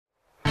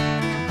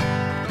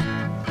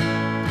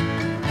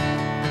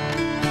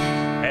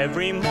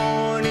Every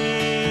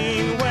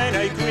morning when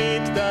I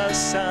greet the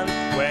sun,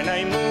 when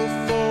I move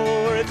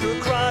forward through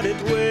crowded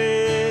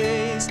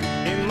ways,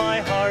 in my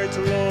heart,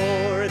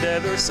 Lord,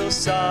 ever so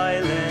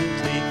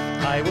silently,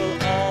 I will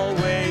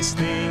always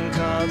think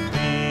of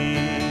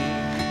Thee.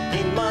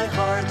 In my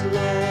heart,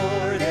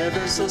 Lord,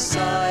 ever so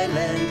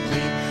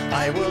silently,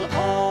 I will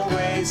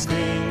always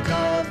think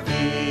of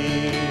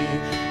Thee.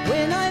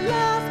 When I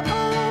laugh,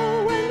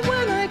 oh, and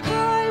when I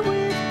cry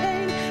with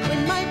pain,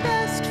 when my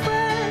best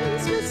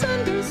friends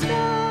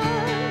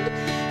misunderstand,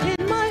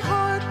 in my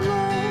heart,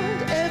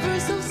 Lord, ever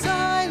so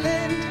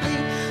silently,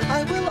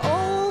 I will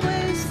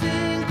always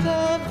think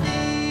of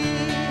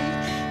Thee.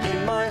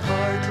 In my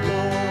heart,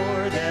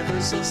 Lord, ever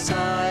so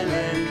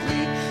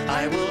silently,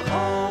 I will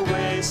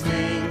always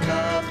think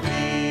of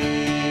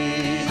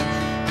Thee.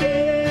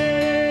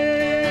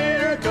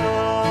 Dear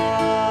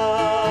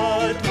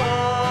God,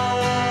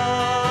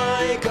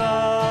 my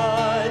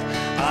God,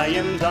 I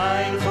am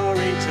Thine for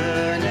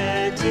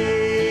eternity.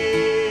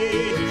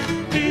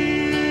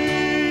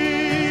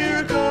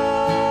 Dear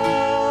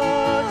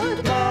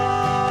God,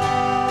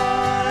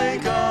 my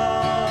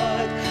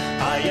God,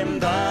 I am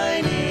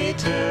Thine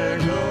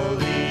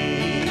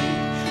eternally.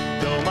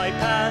 Though my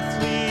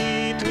path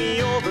lead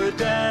me over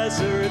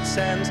desert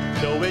sands,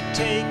 though it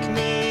take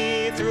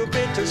me through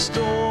bitter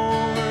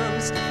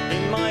storms,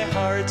 in my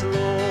heart,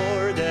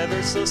 Lord,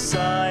 ever so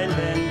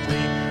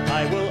silently,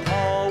 I will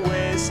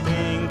always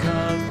think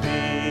of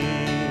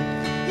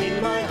Thee.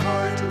 In my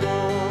heart,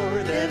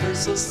 Lord, ever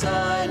so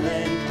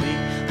silently,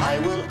 I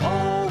will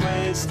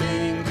always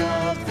think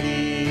of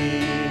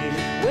Thee.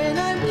 When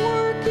I'm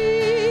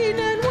working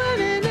and when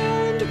in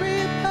earned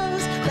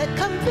repose, let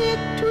come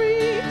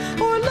victory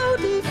or low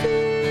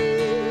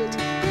defeat.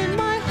 In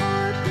my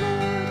heart,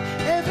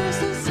 Lord, ever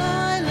so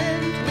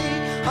silently,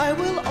 I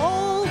will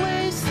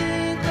always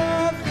think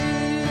of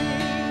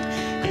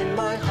Thee. In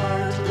my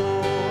heart,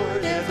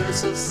 Lord, ever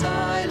so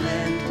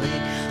silently,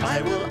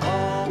 I will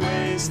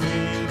always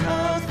think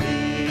of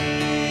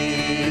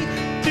Thee.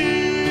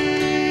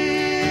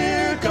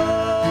 Dear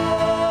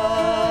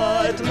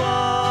God,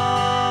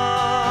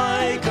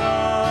 my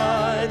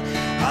God,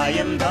 I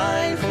am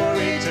Thine for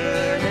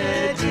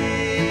eternity.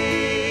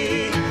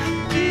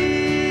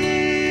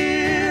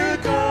 Dear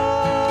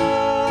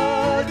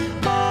God,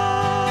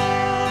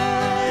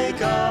 my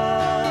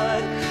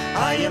God,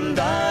 I am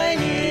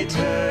Thine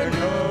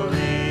eternally.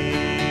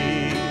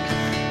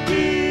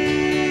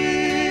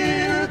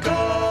 Dear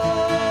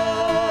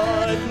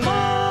God,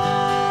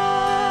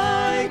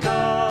 my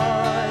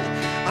God,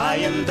 I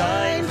am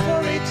Thine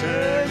for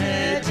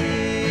eternity.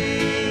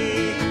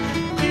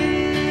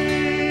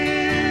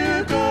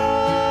 Dear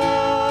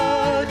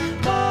God,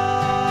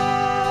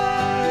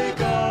 my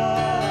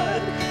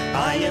God,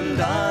 I am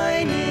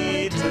Thine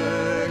eternally.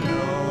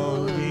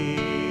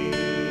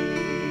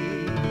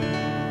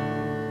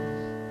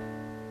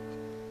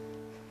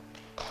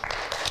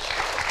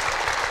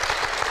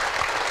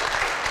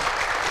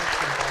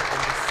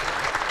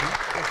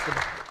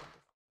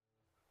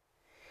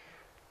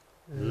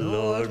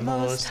 Lord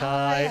Most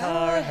High,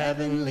 our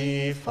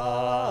Heavenly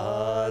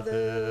Father,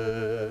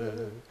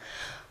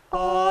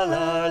 all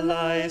our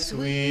lives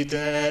we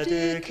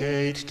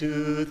dedicate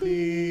to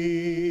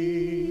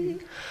Thee.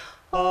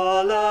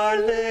 All our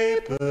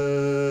labors,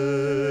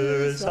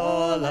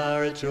 all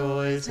our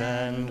joys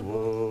and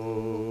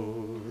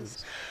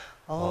woes,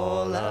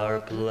 all our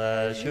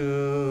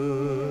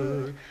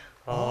pleasure,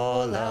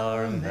 all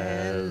our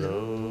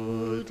melody.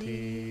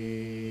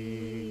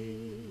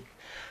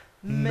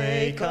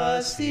 Make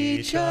us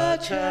each a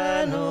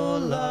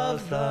channel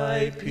of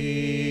Thy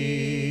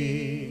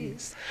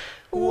peace.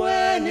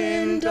 When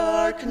in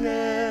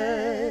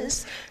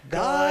darkness,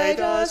 guide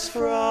us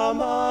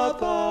from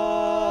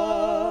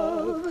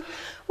above.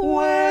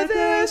 Where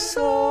there's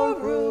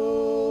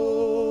sorrow,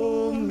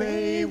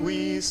 may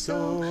we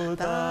sow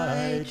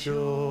Thy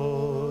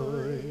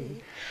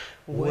joy.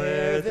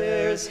 Where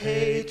there's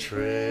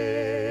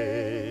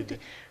hatred,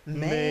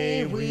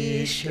 may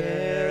we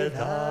share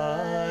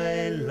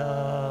Thy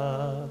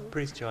love.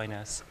 Please join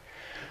us.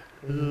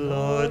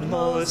 Lord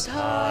Most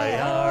High,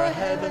 our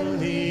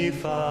Heavenly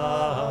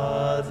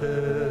Father,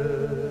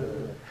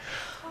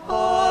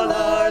 all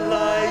our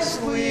lives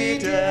we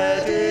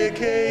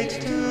dedicate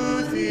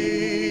to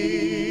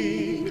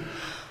Thee.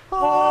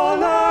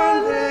 All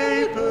our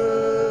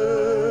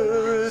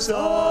labors,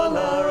 all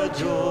our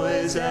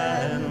joys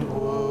and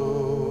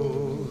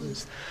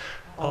woes,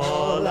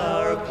 all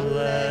our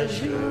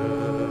pleasure,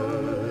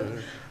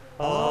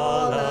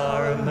 all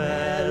our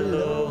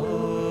melody.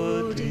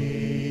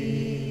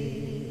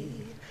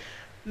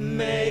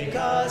 Make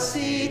us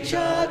each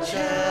a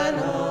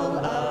channel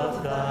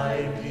of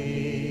Thy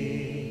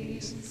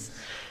peace.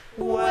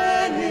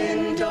 When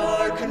in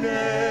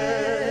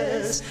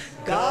darkness,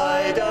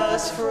 guide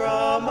us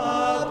from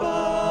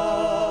above.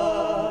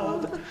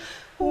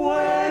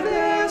 Where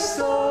there's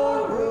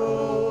sorrow,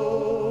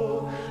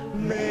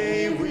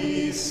 may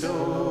we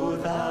sow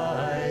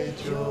Thy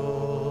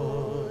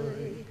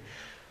joy.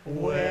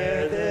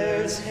 Where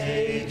there's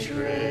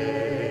hatred,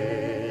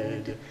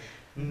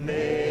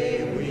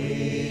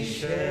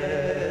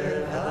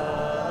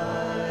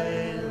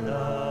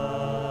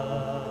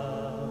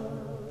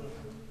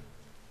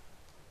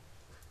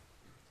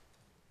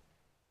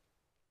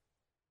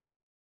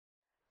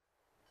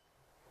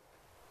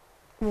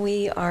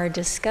 We are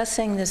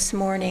discussing this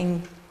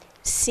morning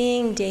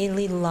seeing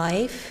daily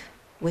life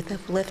with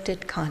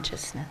uplifted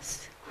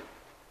consciousness.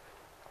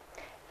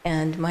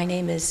 And my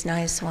name is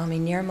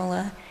Nayaswami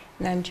Nirmala,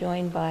 and I'm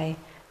joined by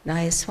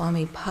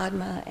Nayaswami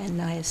Padma and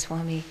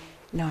Nayaswami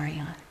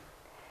Narayan.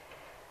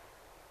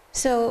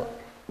 So,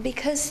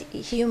 because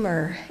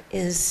humor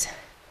is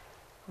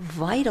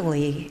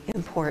vitally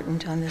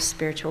important on the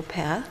spiritual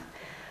path,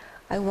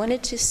 I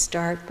wanted to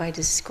start by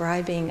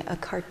describing a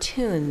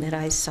cartoon that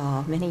I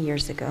saw many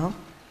years ago.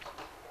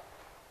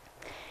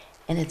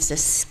 And it's a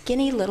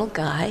skinny little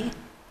guy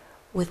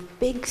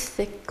with big,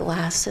 thick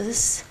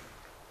glasses,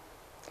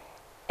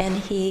 and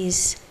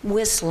he's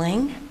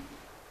whistling.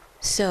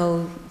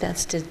 So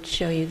that's to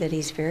show you that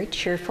he's very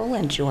cheerful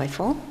and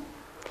joyful.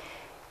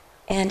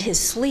 And his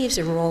sleeves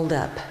are rolled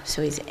up,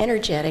 so he's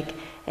energetic,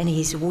 and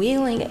he's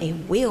wheeling a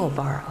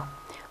wheelbarrow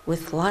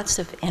with lots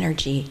of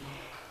energy.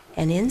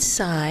 And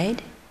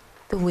inside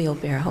the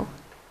wheelbarrow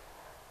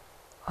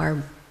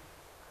are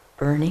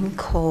burning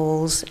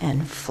coals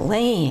and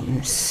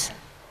flames,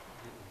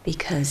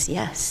 because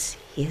yes,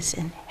 he is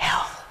in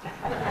hell.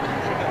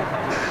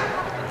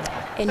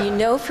 And you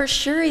know for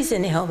sure he's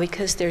in hell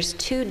because there's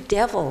two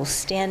devils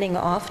standing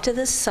off to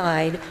the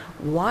side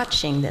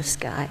watching this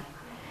guy.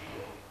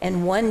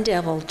 And one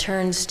devil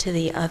turns to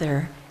the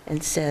other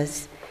and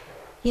says,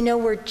 "You know,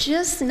 we're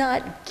just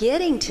not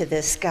getting to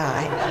this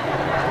guy."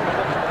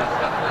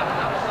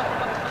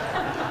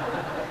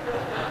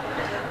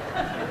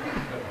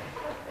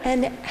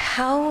 And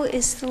how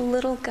is the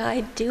little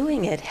guy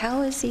doing it?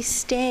 How is he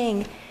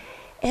staying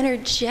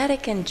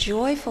energetic and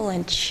joyful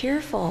and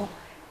cheerful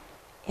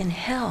in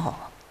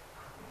hell?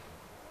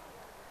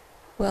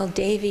 Well,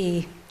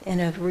 Davy, in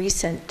a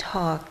recent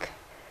talk,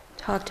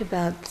 talked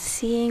about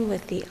seeing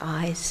with the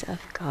eyes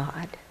of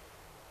God.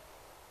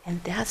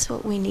 And that's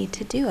what we need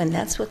to do, and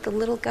that's what the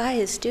little guy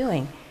is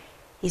doing.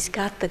 He's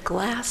got the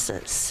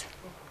glasses.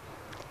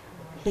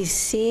 He's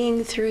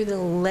seeing through the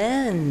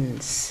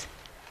lens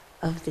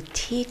of the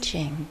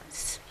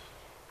teachings.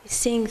 He's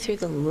seeing through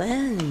the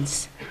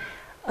lens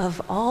of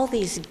all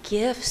these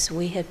gifts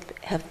we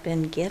have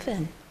been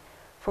given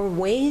for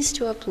ways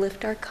to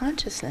uplift our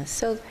consciousness.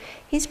 So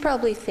he's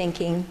probably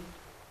thinking,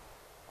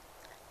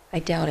 I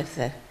doubt if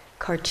the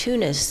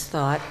cartoonist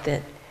thought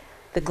that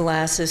the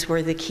glasses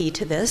were the key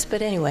to this,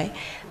 but anyway,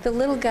 the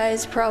little guy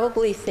is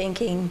probably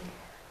thinking,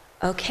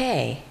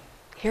 okay,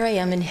 here I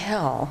am in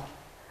hell.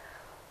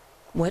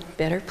 What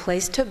better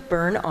place to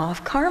burn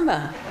off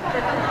karma?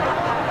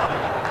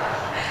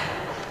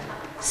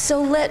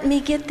 So let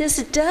me get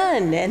this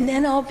done, and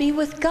then I'll be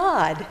with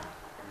God.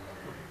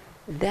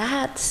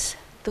 That's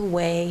the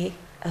way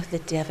of the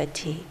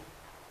devotee.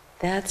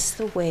 That's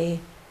the way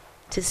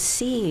to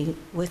see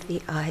with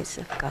the eyes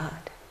of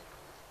God.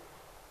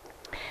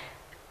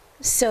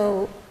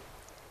 So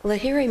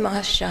Lahiri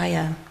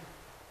Mahashaya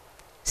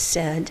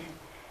said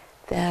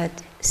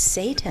that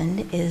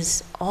Satan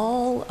is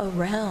all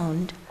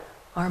around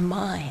our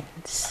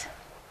minds.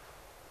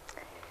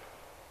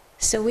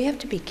 So we have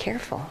to be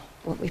careful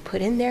what we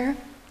put in there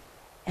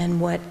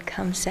and what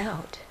comes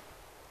out.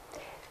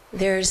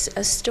 There's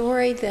a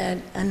story that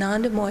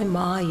Anandamoy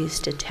Ma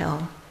used to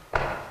tell.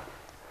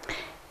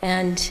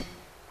 And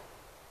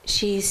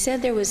she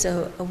said there was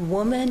a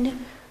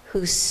woman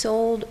who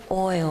sold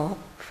oil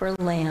for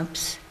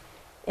lamps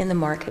in the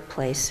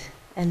marketplace.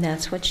 And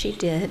that's what she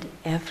did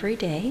every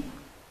day,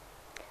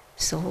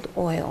 sold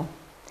oil.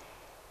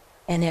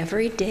 And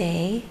every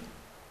day,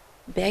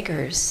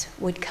 beggars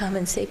would come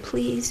and say,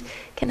 "Please,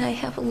 can I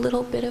have a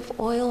little bit of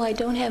oil? I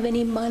don't have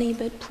any money,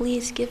 but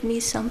please give me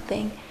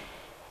something."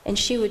 And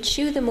she would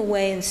shoo them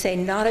away and say,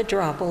 "Not a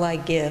drop will I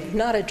give,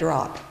 not a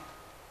drop."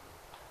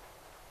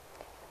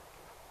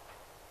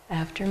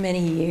 After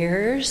many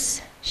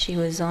years, she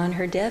was on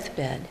her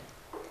deathbed,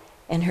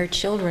 and her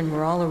children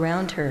were all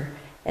around her,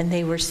 and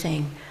they were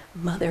saying,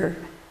 "Mother,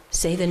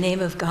 say the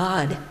name of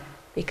God,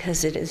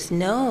 because it is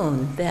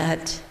known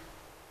that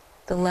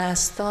the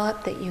last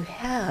thought that you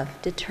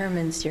have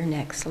determines your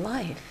next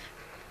life."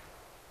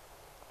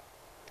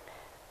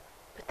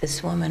 But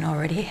this woman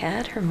already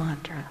had her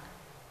mantra.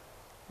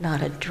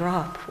 Not a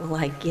drop will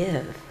I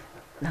give,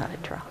 not a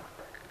drop.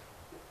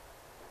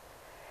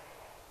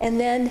 And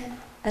then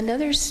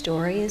another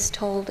story is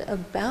told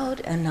about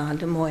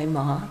Anandamoy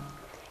Ma,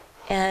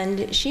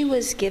 and she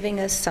was giving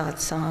a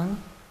satsang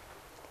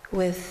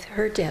with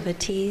her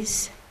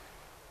devotees,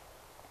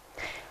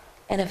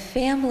 and a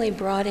family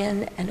brought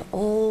in an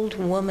old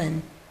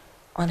woman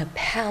on a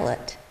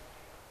pallet,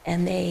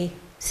 and they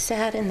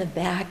sat in the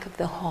back of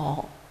the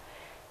hall.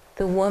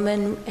 The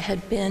woman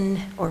had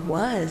been, or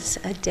was,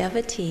 a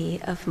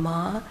devotee of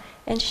Ma,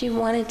 and she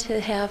wanted to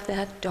have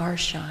that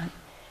darshan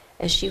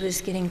as she was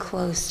getting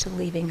close to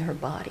leaving her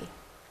body.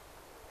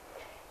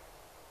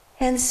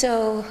 And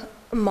so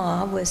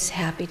Ma was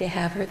happy to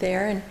have her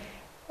there, and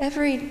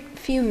every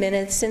few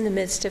minutes in the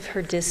midst of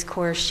her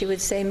discourse, she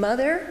would say,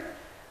 "Mother,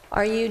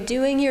 are you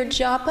doing your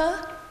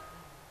japa?"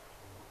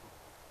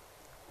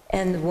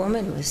 And the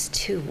woman was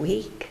too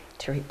weak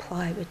to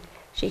reply, but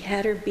she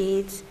had her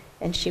beads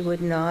and she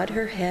would nod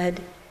her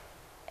head,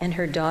 and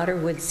her daughter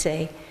would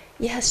say,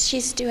 yes,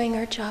 she's doing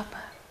her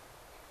japa.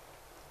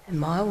 And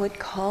Ma would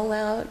call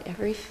out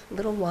every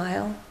little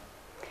while.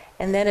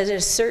 And then at a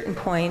certain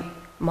point,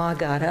 Ma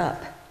got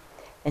up,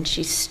 and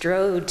she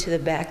strode to the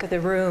back of the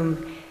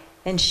room,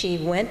 and she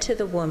went to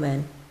the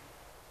woman,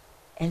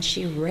 and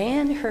she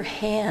ran her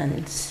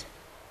hands,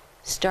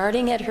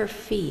 starting at her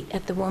feet,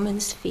 at the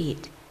woman's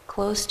feet,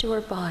 close to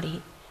her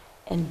body,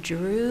 and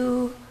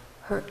drew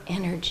her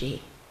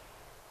energy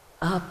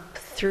up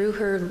through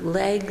her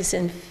legs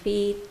and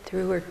feet,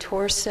 through her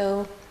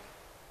torso,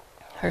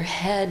 her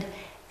head,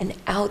 and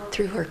out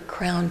through her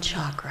crown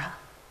chakra.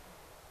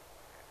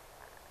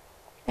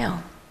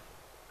 Now,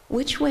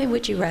 which way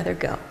would you rather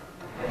go?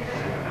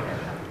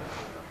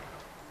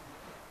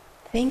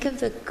 Think of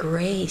the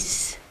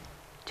grace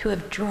to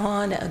have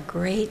drawn a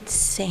great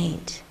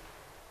saint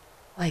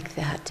like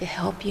that to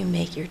help you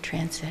make your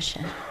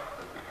transition.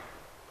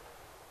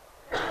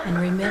 And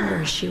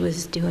remember, she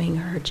was doing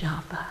her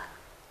japa.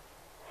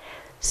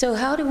 So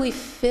how do we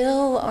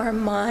fill our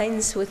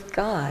minds with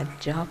God?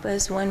 Japa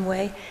is one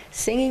way.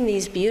 Singing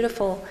these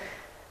beautiful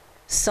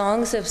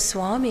songs of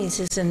Swami's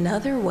is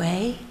another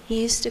way.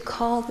 He used to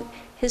call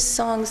his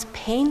songs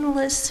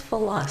painless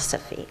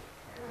philosophy.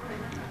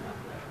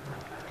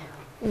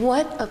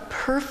 What a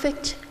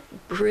perfect,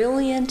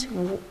 brilliant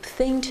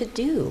thing to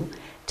do,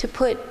 to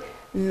put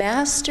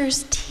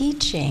master's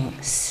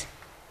teachings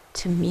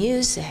to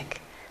music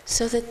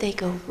so that they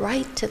go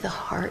right to the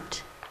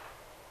heart.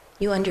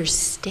 You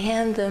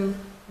understand them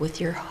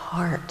with your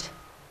heart.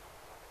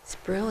 It's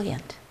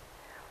brilliant.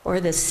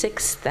 Or the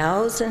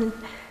 6,000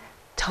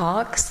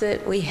 talks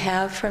that we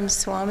have from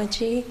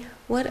Swamiji,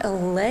 what a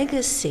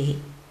legacy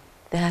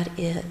that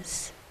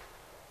is.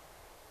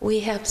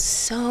 We have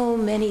so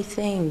many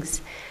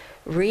things.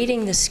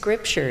 Reading the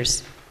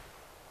scriptures,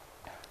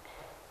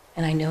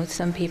 and I know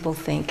some people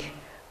think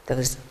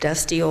those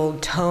dusty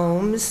old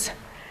tomes,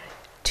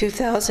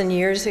 2,000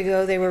 years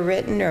ago they were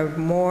written or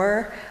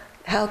more,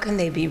 how can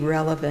they be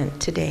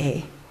relevant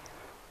today?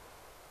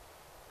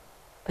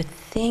 But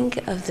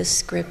think of the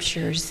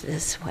scriptures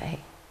this way.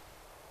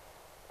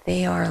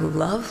 They are a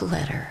love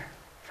letter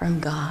from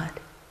God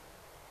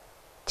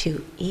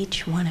to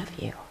each one of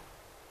you,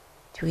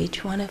 to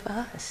each one of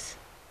us.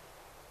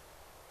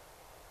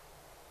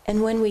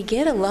 And when we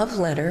get a love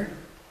letter,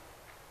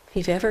 if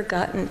you've ever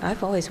gotten,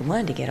 I've always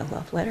wanted to get a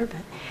love letter,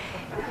 but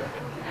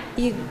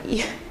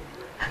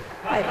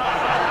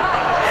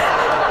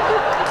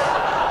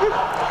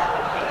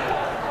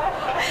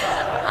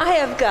I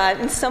have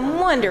gotten some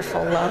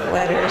wonderful love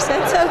letters.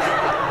 That's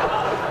okay.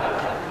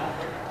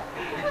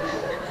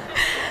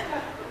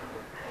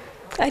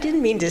 I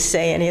didn't mean to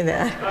say any of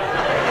that.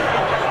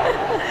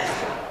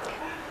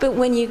 But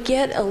when you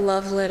get a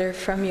love letter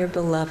from your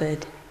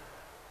beloved,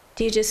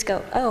 do you just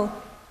go,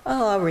 oh,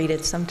 I'll read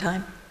it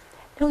sometime?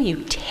 No,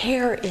 you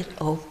tear it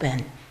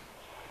open.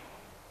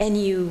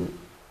 And you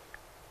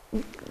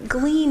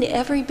glean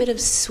every bit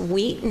of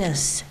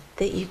sweetness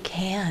that you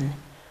can.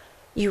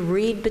 You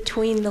read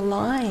between the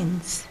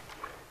lines.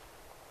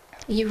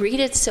 You read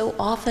it so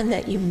often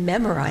that you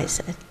memorize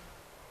it.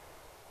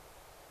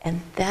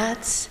 And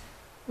that's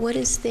what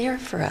is there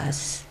for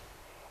us.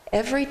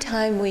 Every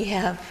time we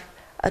have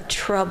a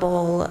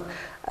trouble,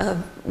 a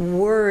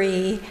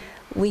worry,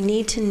 we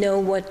need to know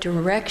what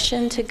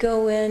direction to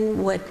go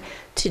in, what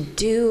to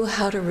do,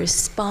 how to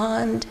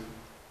respond.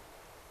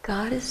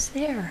 God is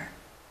there.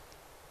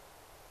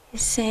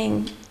 He's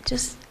saying,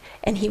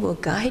 and He will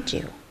guide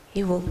you.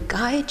 He will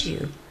guide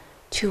you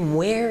to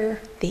where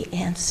the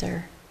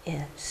answer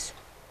is.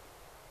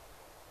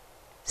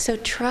 So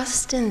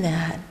trust in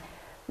that.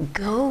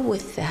 Go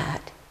with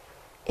that.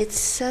 It's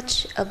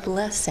such a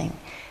blessing.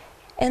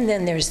 And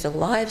then there's the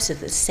lives of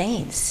the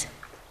saints.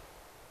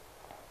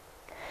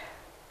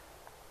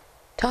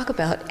 Talk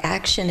about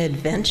action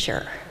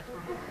adventure.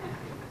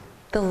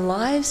 The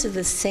lives of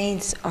the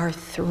saints are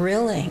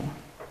thrilling.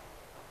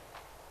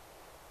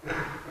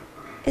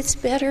 It's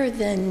better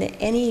than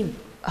any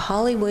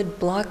Hollywood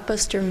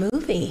blockbuster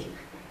movie.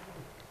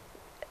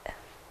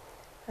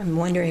 I'm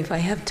wondering if I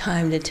have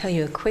time to tell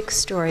you a quick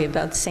story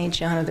about St.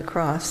 John of the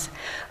Cross.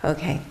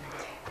 Okay.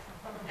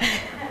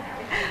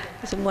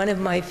 He's one of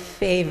my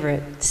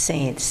favorite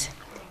saints.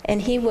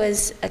 And he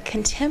was a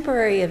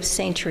contemporary of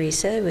St.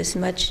 Teresa. He was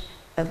much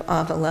of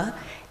Avila,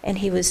 and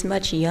he was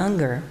much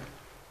younger.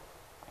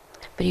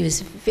 But he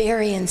was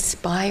very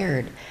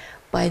inspired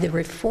by the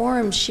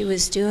reforms she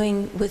was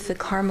doing with the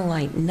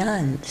Carmelite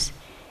nuns.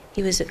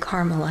 He was a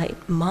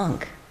Carmelite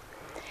monk.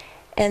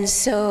 And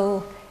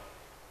so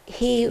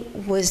he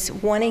was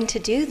wanting to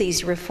do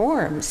these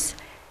reforms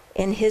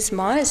in his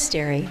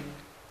monastery,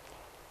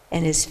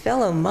 and his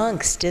fellow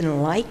monks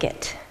didn't like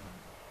it.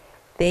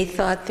 They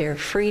thought their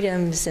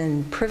freedoms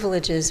and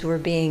privileges were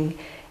being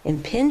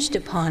impinged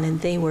upon, and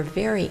they were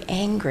very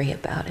angry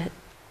about it.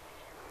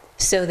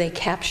 So they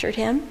captured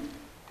him.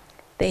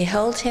 They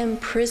held him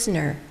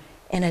prisoner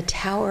in a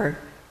tower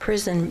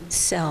prison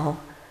cell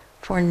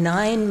for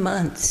 9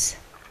 months,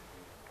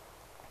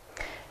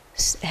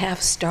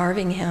 half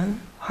starving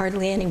him,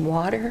 hardly any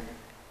water.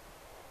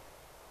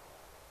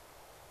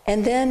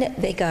 And then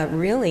they got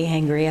really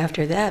angry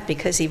after that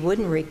because he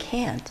wouldn't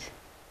recant.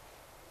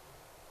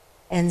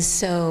 And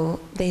so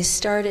they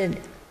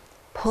started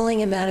pulling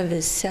him out of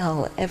his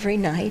cell every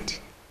night,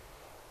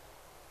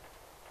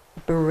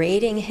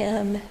 berating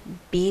him,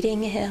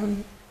 beating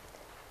him,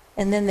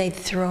 and then they'd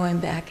throw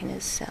him back in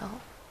his cell.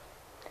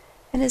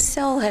 And his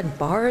cell had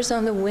bars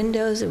on the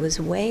windows. It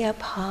was way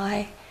up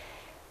high,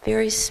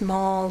 very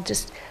small,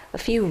 just a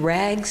few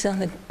rags on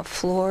the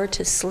floor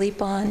to sleep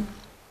on.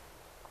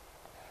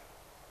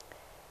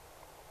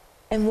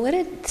 And what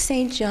did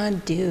St.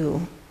 John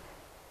do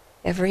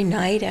every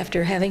night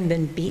after having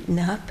been beaten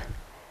up?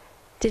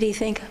 Did he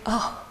think,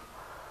 oh,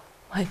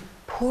 my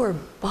poor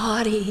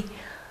body,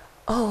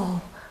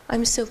 oh,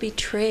 I'm so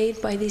betrayed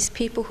by these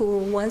people who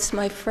were once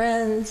my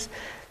friends.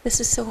 This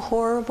is so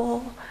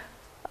horrible.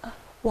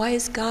 Why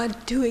is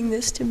God doing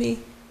this to me?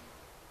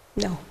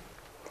 No.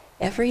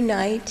 Every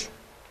night,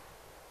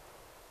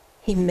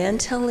 he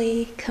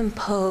mentally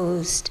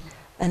composed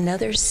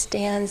another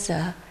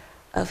stanza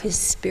of his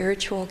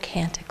spiritual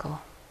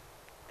canticle,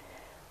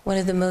 one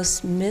of the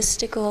most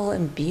mystical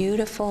and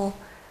beautiful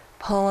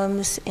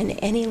poems in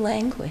any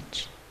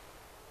language.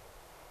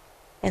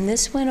 And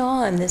this went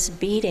on, this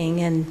beating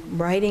and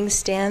writing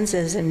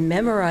stanzas and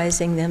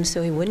memorizing them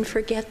so he wouldn't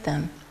forget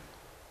them.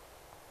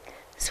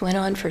 This went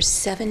on for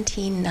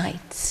 17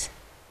 nights.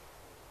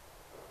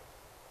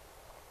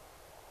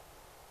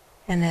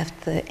 And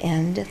at the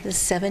end of the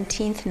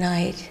 17th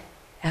night,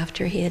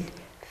 after he had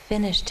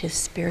finished his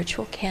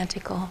spiritual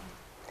canticle,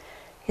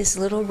 his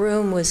little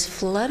room was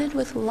flooded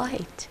with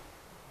light.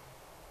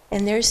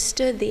 And there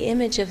stood the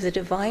image of the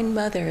Divine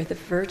Mother, the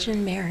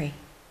Virgin Mary,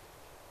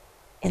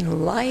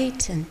 in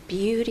light and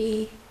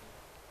beauty.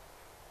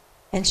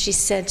 And she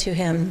said to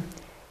him,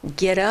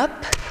 "Get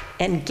up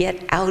and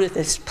get out of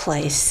this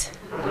place."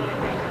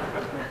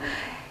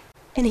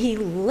 And he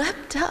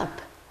leapt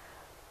up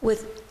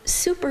with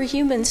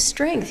superhuman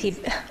strength.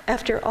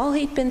 After all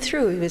he'd been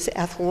through, he was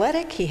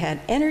athletic, he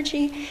had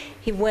energy.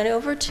 He went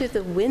over to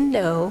the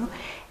window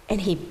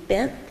and he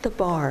bent the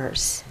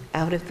bars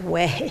out of the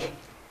way.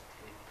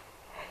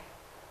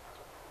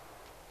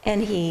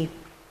 And he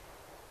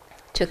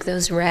took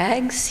those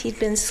rags he'd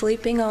been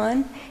sleeping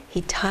on,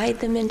 he tied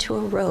them into a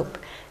rope,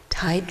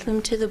 tied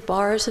them to the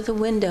bars of the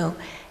window,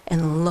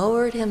 and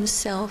lowered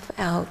himself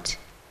out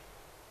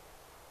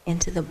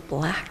into the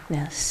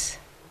blackness.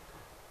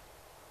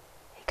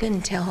 He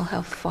couldn't tell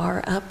how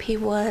far up he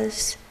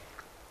was.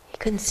 He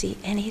couldn't see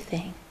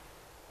anything.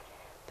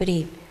 But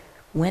he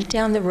went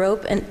down the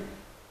rope, and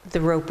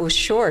the rope was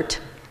short.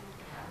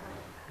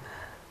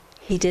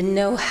 He didn't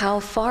know how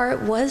far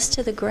it was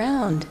to the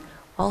ground.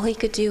 All he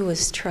could do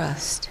was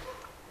trust.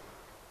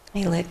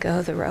 He let go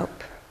of the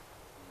rope.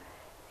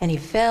 And he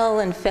fell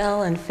and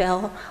fell and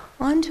fell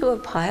onto a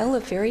pile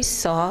of very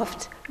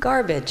soft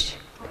garbage.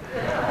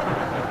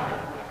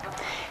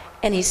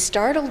 And he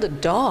startled a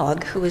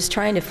dog who was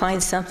trying to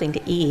find something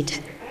to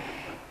eat.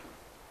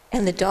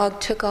 And the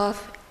dog took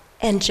off,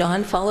 and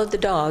John followed the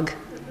dog.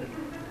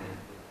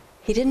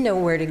 He didn't know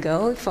where to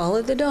go, he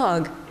followed the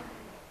dog.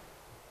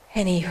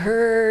 And he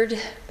heard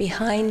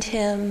behind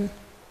him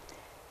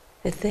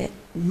that the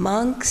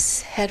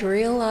monks had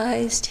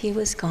realized he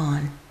was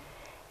gone.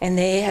 And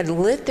they had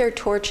lit their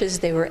torches,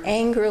 they were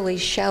angrily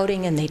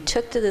shouting, and they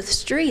took to the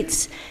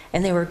streets,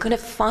 and they were going to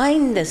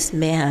find this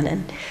man,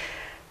 and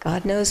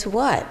God knows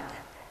what.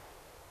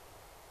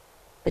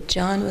 But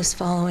John was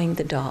following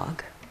the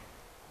dog,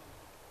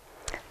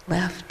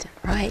 left and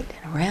right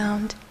and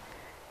around.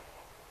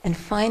 And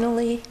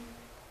finally,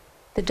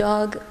 the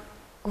dog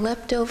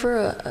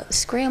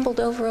scrambled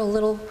over a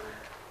little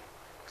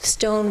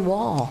stone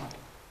wall.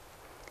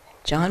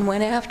 John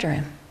went after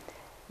him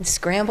and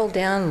scrambled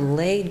down and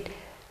laid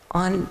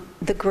on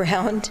the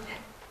ground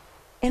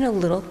in a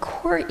little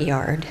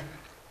courtyard.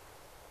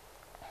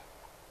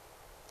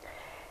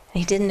 And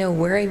he didn't know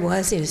where he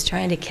was. He was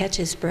trying to catch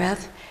his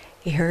breath.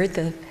 He heard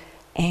the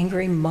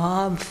angry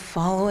mob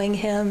following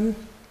him.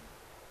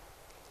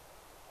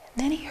 And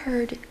then he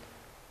heard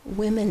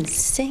women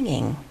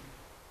singing.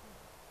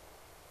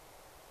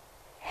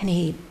 And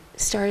he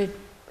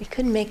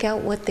couldn't make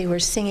out what they were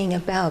singing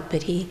about,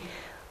 but he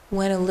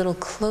went a little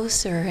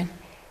closer, and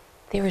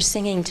they were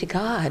singing to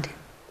God.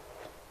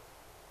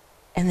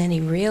 And then he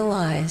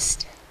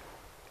realized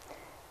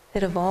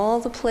that of all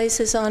the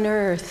places on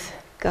earth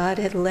God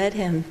had led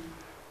him,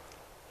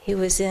 he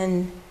was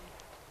in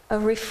a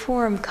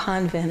reformed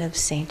convent of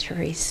St.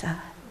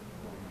 Teresa.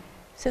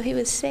 So he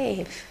was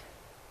safe.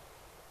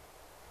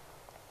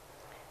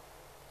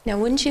 Now,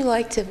 wouldn't you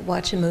like to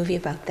watch a movie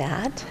about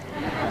that?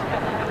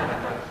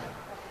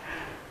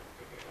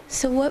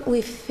 So what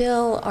we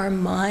fill our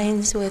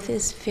minds with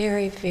is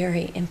very,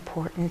 very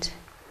important.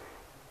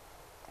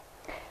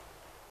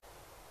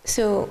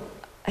 So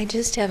I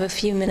just have a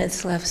few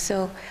minutes left,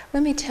 so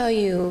let me tell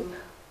you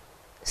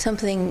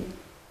something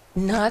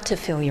not to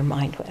fill your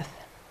mind with.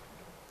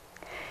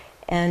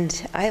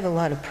 And I have a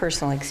lot of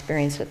personal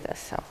experience with this.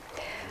 So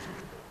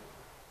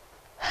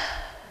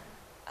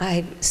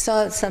I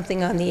saw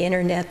something on the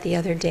internet the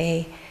other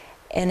day,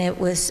 and it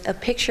was a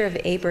picture of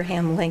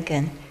Abraham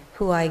Lincoln,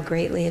 who I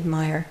greatly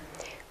admire,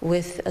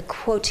 with a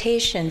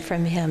quotation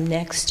from him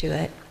next to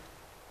it.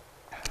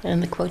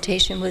 And the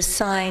quotation was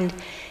signed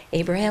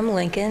Abraham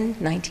Lincoln,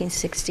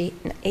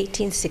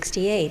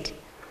 1868.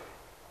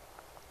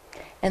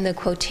 And the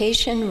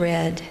quotation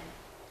read,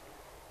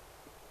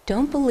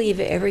 "Don't believe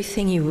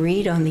everything you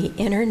read on the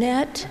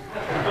internet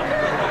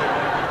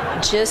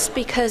just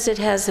because it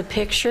has a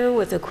picture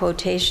with a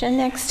quotation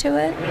next to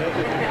it."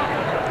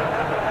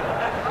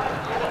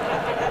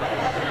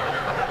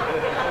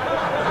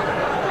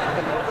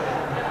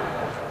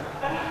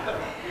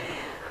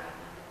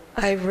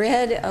 I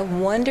read a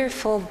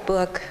wonderful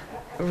book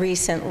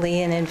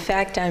recently, and in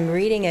fact, I'm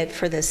reading it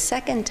for the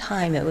second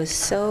time. It was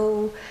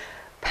so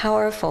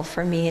powerful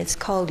for me. It's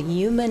called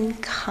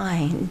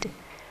Humankind,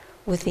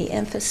 with the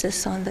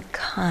emphasis on the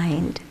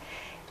kind.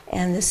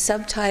 And the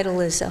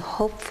subtitle is A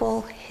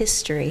Hopeful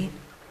History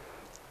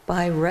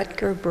by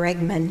Rutger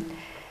Bregman.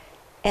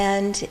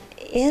 And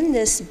in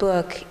this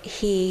book,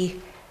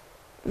 he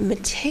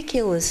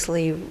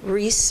meticulously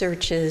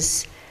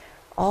researches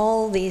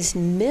all these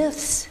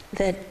myths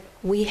that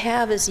we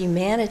have as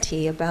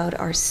humanity about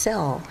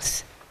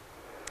ourselves,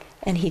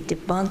 and he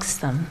debunks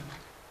them.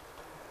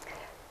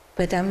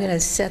 But I'm going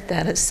to set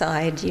that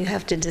aside. You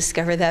have to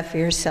discover that for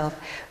yourself.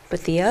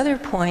 But the other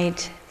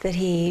point that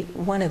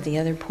one of the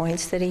other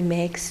points that he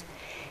makes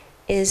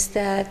is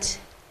that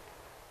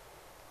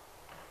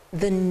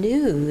the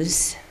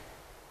news,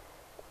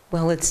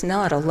 well, it's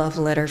not a love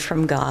letter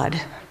from God.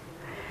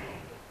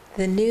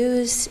 The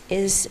news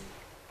is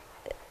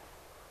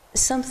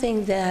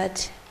something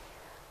that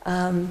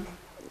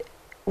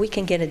we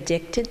can get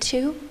addicted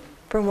to,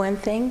 for one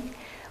thing.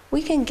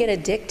 We can get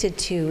addicted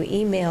to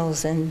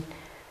emails and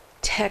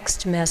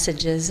text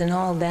messages and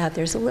all that.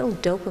 There's a little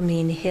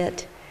dopamine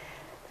hit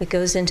that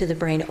goes into the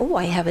brain. Oh,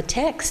 I have a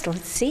text.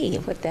 Let's see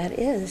what that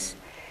is.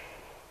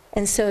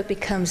 And so it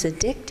becomes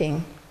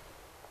addicting.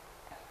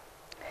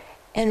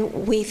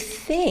 And we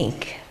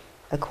think,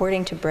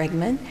 according to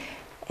Bregman,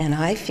 and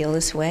I feel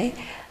this way,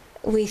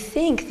 we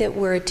think that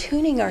we're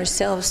attuning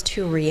ourselves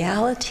to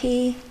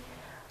reality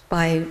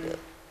by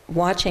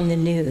watching the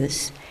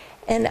news.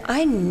 And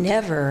I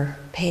never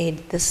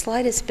paid the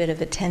slightest bit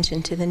of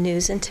attention to the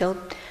news until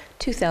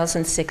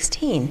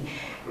 2016.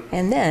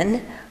 And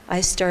then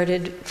I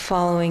started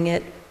following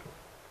it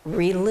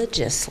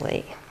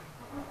religiously.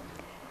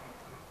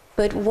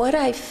 But what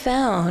I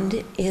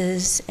found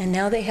is, and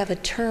now they have a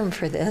term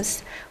for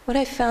this, what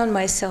I found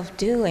myself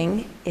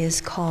doing is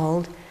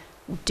called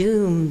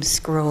doom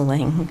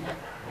scrolling,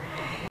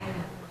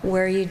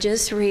 where you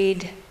just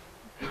read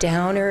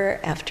downer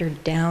after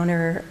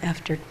downer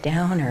after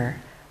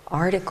downer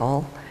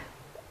article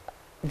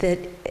that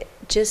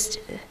just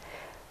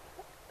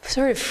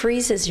sort of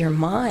freezes your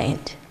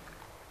mind.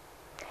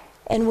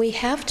 And we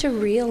have to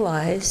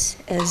realize,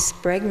 as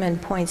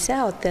Bregman points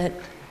out, that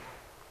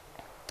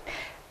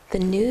the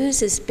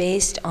news is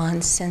based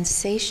on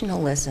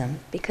sensationalism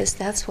because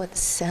that's what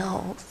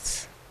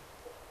sells.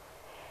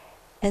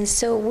 And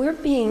so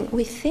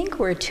we think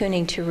we're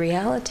tuning to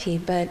reality,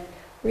 but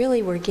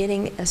really we're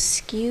getting a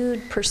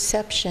skewed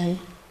perception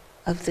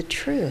of the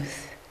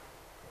truth.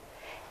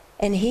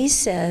 And he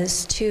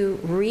says to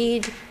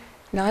read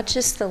not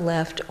just the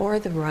left or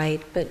the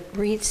right, but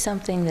read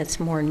something that's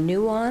more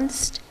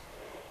nuanced.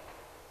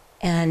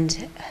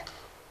 And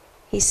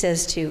he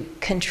says to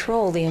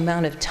control the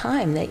amount of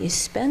time that you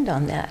spend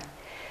on that.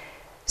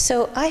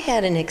 So I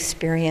had an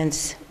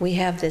experience. We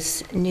have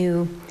this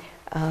new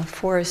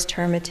Forest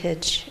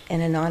Hermitage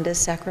in Ananda,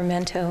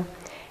 Sacramento.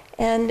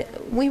 And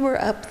we were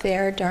up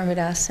there,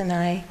 Dharmadas and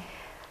I,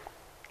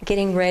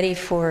 getting ready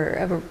for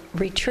a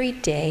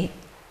retreat day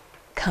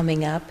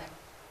coming up.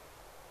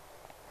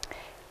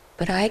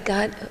 But I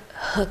got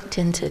hooked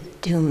into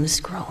doom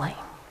scrolling.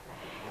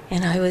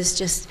 And I was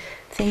just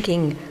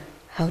thinking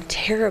how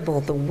terrible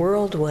the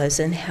world was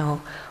and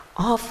how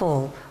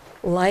awful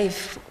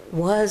life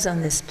was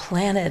on this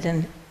planet,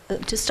 and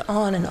just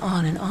on and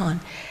on and on.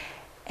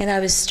 And I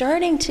was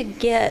starting to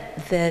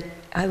get that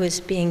I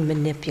was being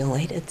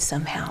manipulated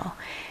somehow.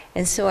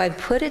 And so I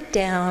put it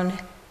down,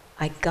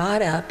 I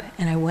got up,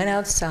 and I went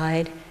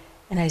outside,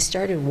 and I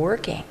started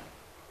working.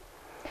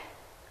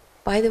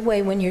 By the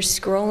way, when you're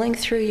scrolling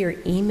through your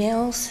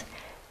emails,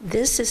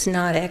 this is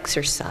not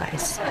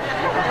exercise.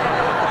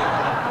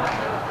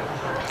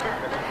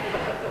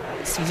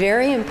 It's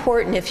very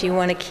important, if you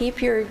want to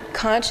keep your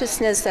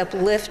consciousness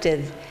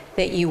uplifted,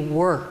 that you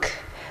work.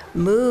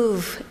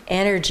 Move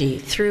energy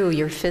through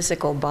your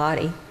physical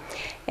body.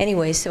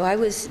 Anyway, so I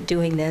was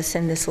doing this,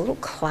 and this little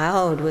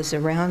cloud was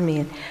around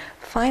me. And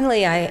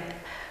finally, I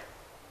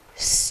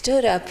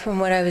stood up from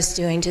what I was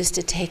doing just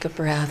to take a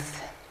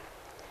breath.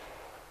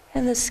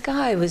 And the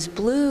sky was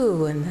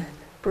blue, and the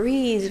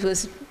breeze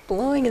was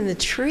blowing in the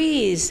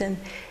trees, and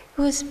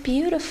it was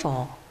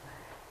beautiful.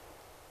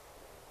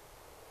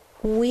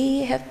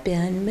 We have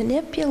been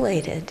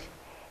manipulated.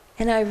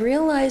 And I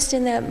realized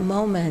in that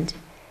moment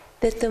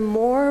that the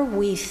more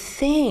we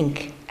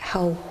think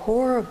how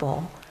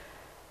horrible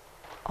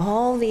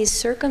all these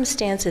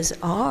circumstances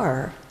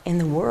are in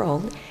the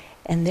world,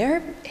 and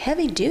they're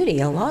heavy duty.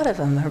 A lot of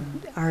them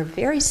are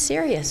very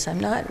serious. I'm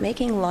not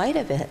making light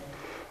of it.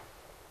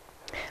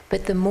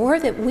 But the more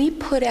that we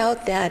put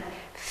out that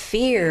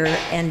fear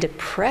and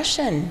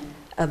depression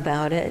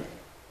about it,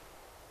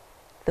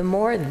 the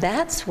more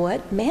that's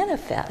what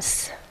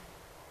manifests.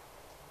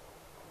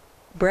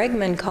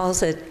 Bregman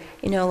calls it,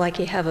 like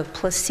you have a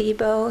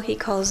placebo, he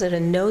calls it a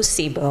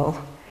nocebo.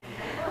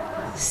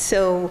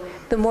 So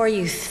the more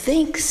you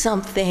think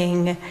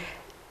something,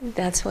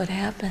 that's what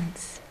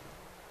happens.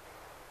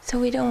 So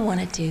we don't want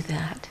to do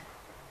that.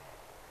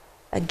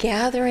 A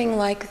gathering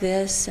like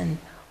this, and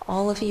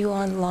all of you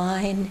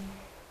online,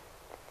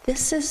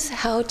 this is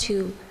how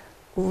to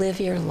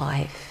live your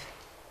life.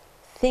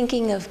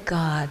 Thinking of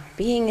God,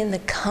 being in the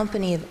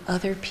company of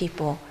other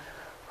people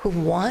who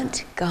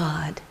want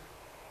God.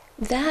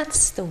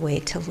 That's the way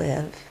to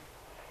live.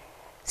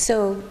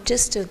 So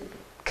just to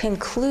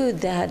conclude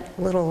that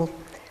little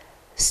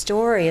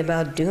story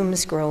about doom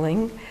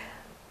scrolling,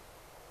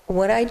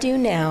 what I do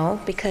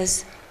now,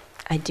 because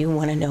I do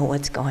want to know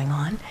what's going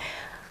on,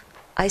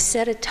 I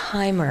set a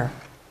timer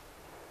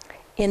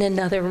in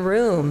another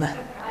room.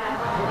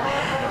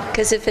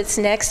 Because if it's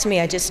next to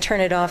me, I just turn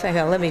it off and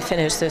I go, let me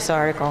finish this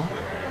article.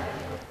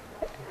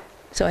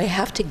 So I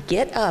have to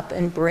get up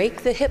and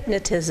break the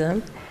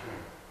hypnotism,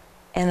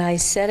 and I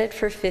set it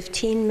for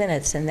 15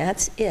 minutes, and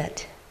that's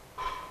it.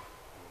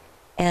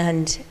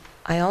 And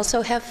I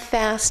also have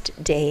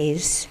fast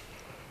days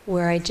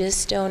where I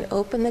just don't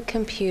open the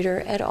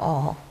computer at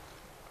all.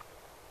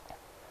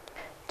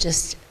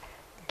 Just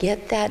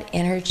get that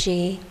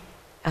energy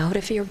out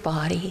of your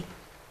body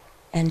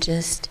and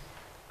just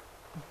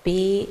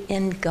be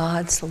in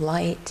God's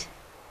light.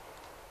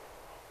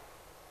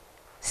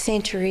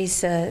 Saint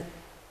Teresa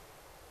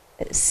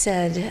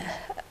said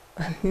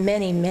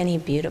many, many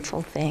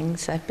beautiful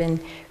things. I've been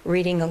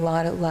reading a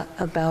lot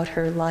about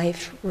her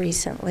life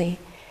recently.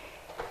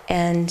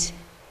 And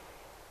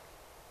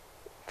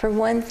for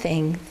one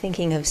thing,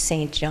 thinking of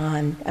St.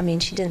 John,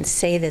 she didn't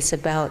say this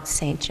about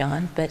St.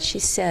 John, but she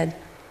said,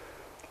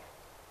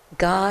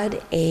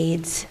 God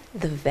aids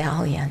the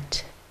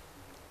valiant.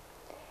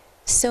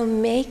 So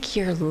make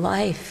your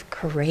life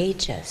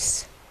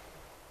courageous.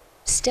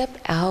 Step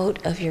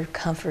out of your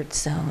comfort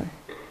zone.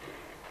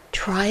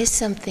 Try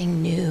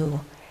something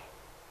new.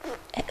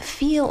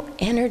 Feel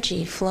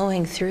energy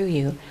flowing through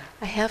you.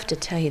 I have to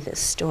tell you this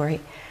story.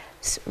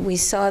 We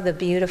saw the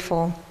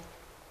beautiful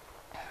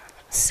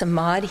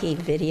Samadhi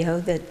video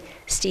that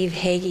Steve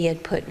Hagee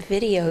had put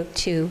video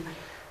to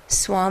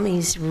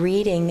Swami's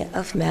reading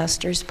of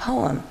Master's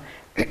poem,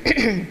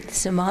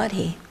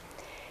 Samadhi.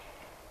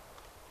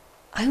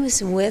 I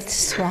was with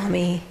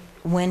Swami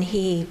when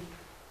he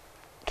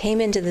came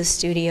into the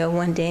studio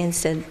one day and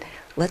said,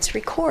 let's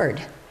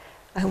record.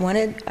 I want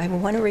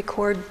to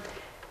record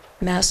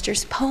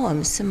Master's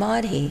poem,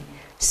 Samadhi.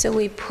 So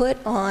we put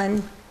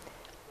on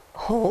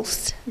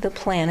Holst, the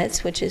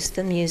planets, which is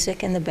the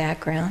music in the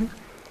background,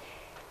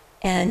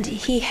 and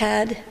he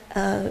had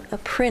a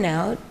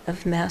printout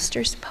of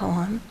Master's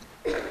poem,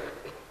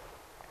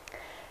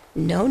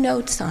 no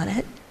notes on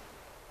it,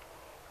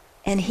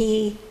 and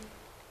he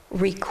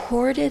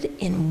recorded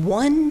in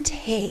one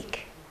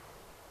take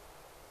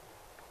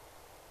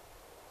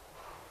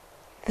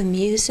the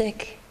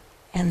music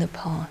and the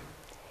poem.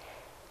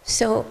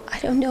 So I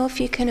don't know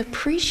if you can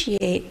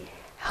appreciate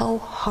how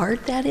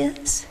hard that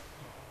is.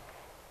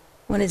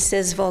 When it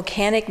says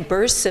volcanic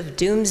bursts of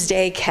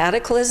doomsday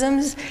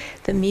cataclysms,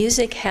 the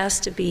music has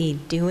to be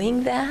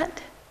doing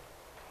that,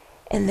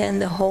 and then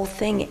the whole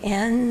thing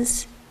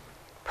ends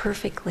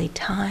perfectly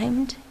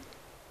timed.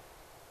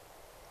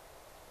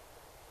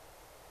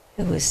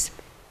 It was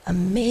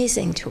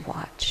amazing to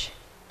watch.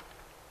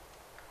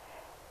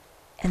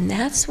 And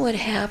that's what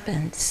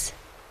happens.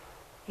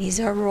 He's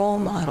our role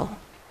model.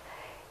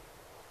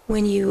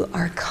 When you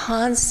are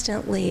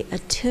constantly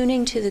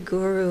attuning to the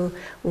Guru,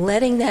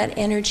 letting that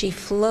energy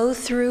flow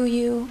through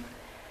you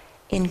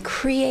in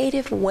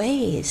creative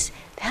ways,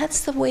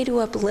 that's the way to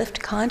uplift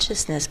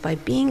consciousness, by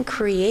being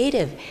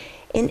creative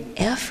in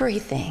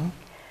everything.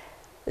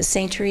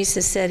 Saint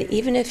Teresa said,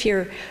 even if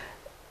you're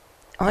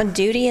on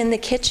duty in the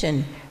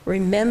kitchen,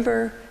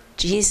 remember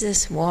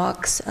Jesus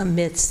walks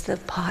amidst the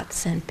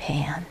pots and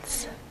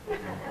pans.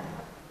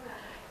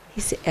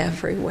 He's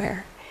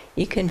everywhere.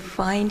 You can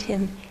find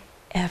him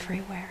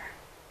everywhere.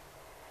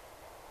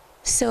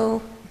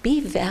 So be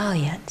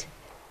valiant,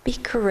 be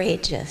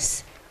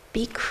courageous,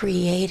 be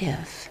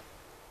creative,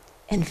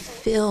 and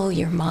fill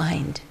your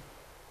mind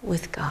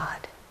with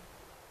God.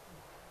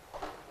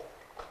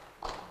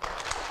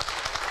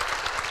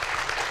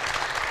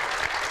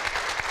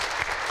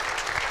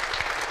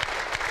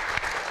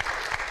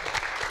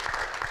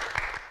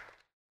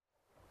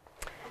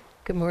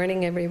 Good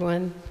morning,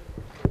 everyone.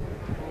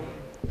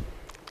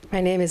 My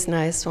name is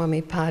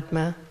Nayaswami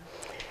Padma,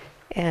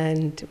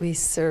 and we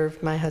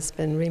serve, my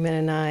husband Reeman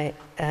and I,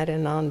 at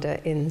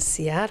Ananda in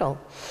Seattle.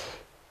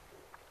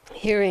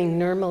 Hearing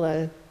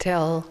Nirmala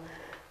tell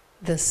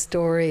the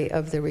story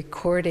of the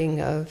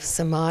recording of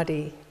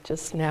Samadhi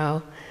just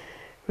now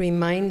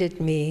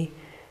reminded me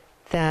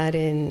that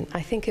in,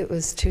 I think it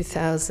was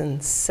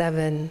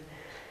 2007,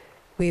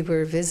 we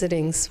were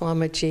visiting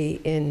Swamiji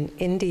in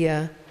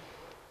India,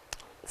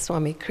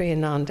 Swami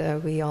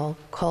Kriyananda, we all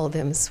called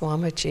him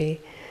Swamiji.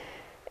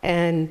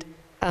 And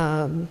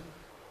the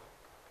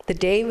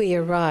day we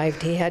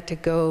arrived, he had to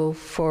go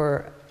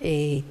for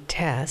a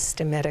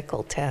test, a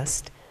medical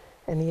test,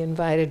 and he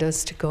invited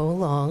us to go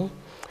along.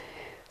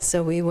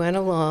 So we went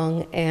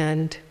along,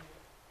 and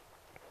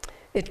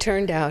it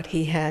turned out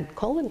he had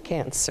colon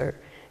cancer,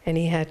 and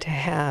he had to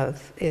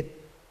have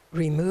it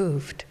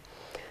removed.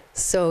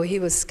 So he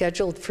was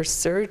scheduled for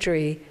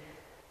surgery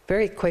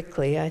very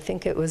quickly. I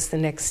think it was the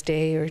next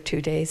day or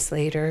 2 days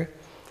later.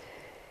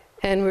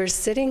 And we're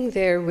sitting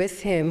there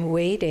with him,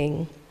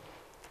 waiting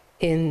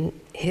in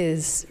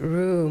his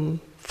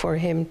room for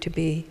him to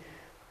be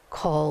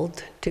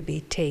called to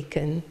be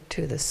taken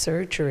to the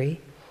surgery.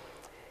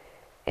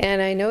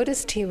 And I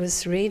noticed he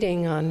was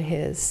reading on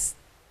his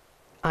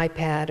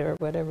iPad or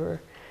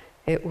whatever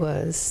it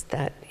was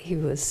that he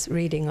was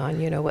reading on,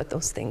 you know what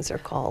those things are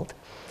called,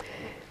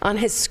 on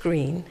his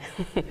screen.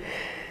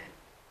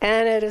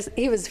 And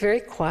he was very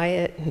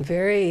quiet and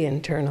very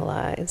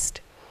internalized.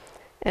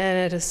 And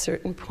at a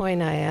certain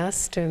point I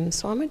asked him,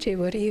 Swamiji,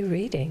 what are you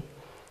reading?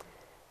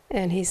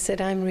 And he said,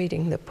 I'm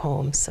reading the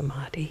poem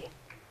Samadhi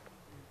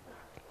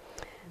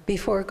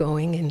before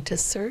going into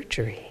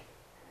surgery.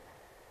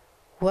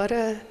 What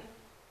a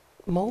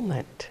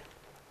moment,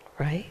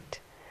 right?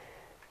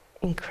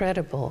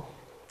 Incredible,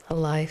 a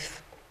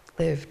life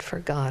lived for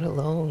God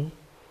alone.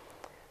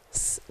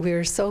 We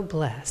are so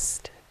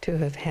blessed to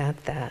have had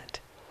that.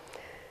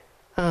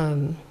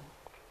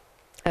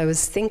 I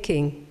was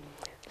thinking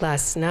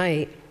last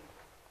night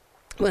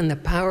when the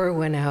power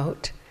went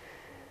out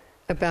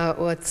about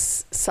what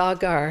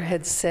Sagar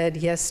had said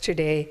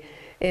yesterday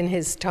in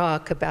his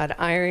talk about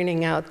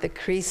ironing out the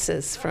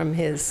creases from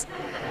his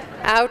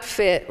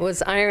outfit,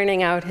 was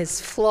ironing out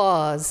his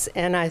flaws.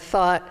 And I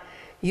thought,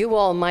 you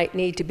all might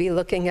need to be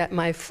looking at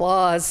my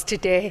flaws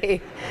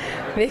today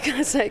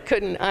because I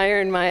couldn't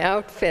iron my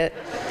outfit.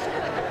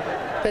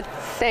 But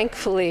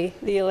thankfully,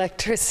 the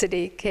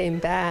electricity came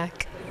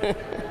back.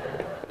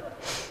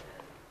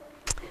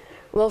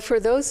 Well, for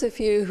those of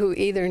you who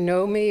either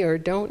know me or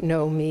don't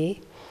know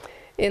me,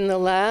 in the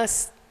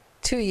last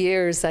 2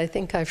 years, I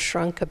think I've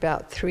shrunk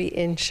about 3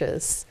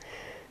 inches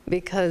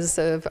because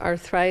of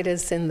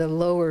arthritis in the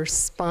lower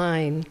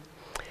spine.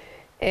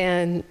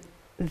 And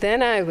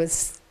then I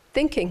was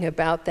thinking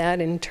about that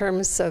in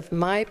terms of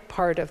my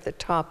part of the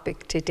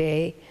topic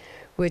today,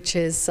 which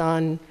is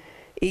on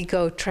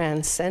ego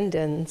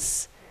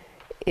transcendence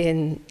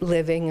in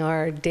living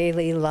our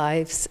daily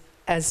lives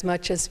as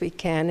much as we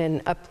can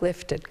in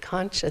uplifted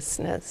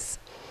consciousness.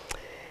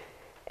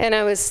 And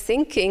I was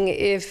thinking,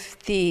 if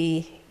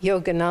the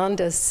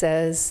Yogananda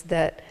says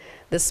that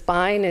the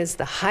spine is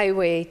the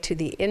highway to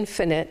the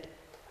infinite,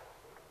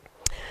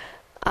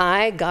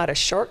 I got a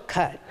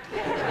shortcut.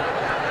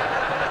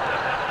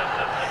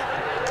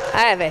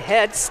 I have a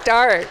head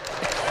start.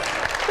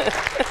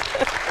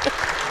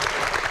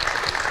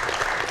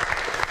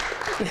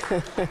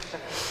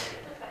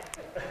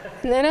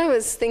 And then I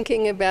was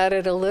thinking about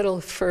it a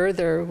little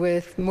further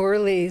with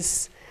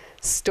Murli's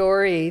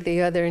story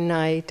the other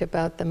night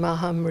about the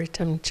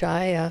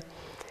Mahamrityunjaya.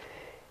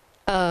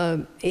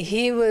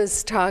 He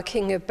was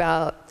talking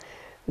about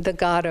the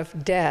god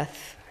of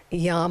death,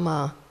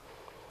 Yama.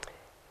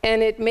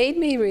 And it made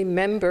me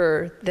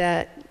remember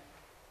that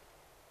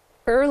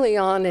early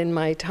on in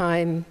my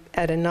time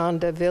at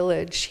Ananda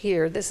Village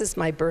here, this is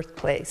my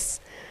birthplace,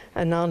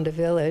 Ananda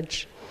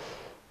Village,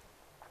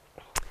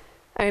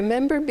 I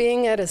remember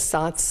being at a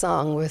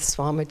satsang with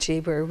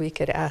Swamiji where we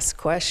could ask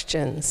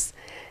questions.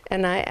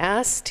 And I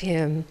asked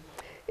him,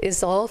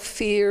 is all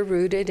fear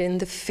rooted in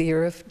the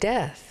fear of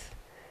death?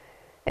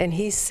 And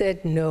he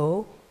said,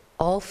 no,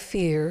 all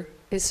fear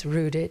is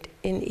rooted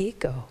in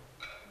ego.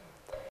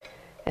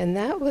 And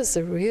that was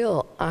a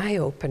real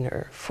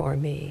eye-opener for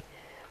me.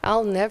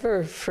 I'll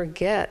never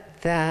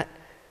forget that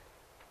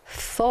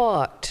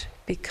thought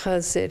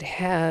because it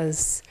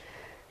has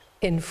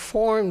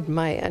informed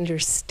my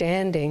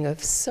understanding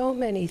of so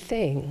many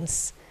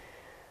things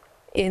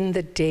in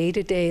the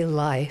day-to-day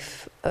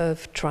life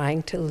of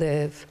trying to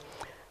live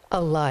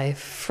a life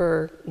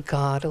for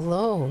God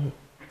alone.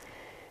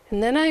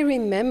 And then I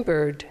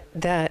remembered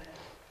that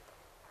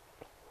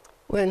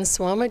when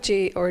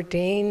Swamiji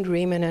ordained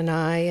Riemann and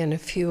I and a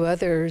few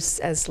others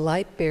as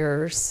light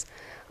bearers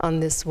on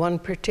this one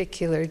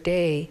particular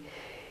day,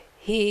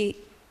 he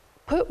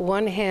put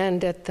one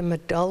hand at the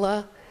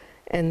medulla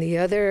and the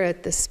other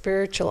at the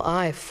spiritual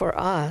eye for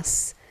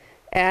us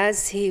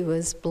as he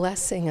was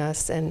blessing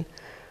us and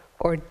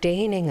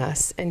ordaining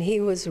us, and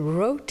he was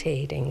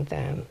rotating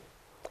them.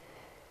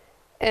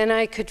 And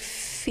I could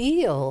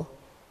feel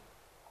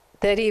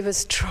that he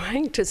was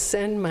trying to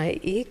send my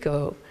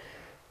ego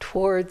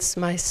towards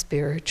my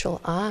spiritual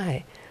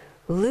eye,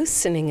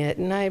 loosening it.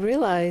 And I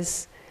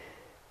realized,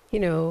 you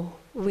know,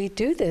 we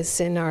do this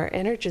in our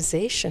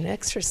energization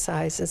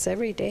exercises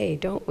every day,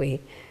 don't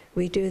we?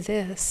 We do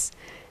this.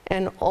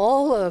 And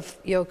all of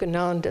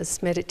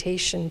Yogananda's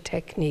meditation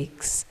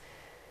techniques,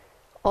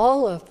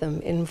 all of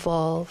them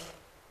involve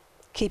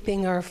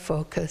keeping our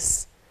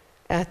focus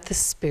at the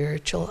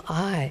spiritual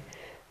eye,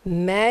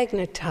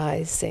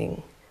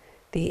 magnetizing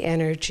the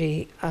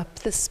energy up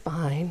the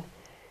spine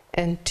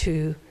and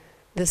to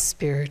the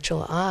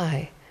spiritual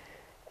eye.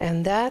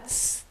 And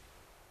that's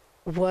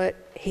what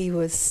he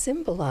was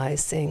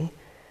symbolizing,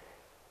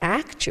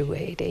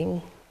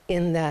 actuating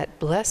in that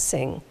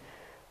blessing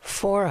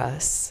for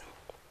us.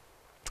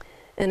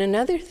 And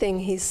another thing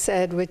he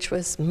said, which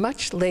was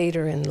much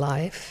later in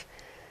life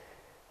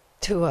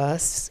to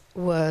us,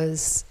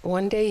 was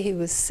one day he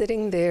was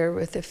sitting there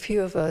with a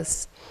few of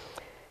us,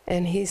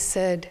 and he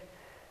said,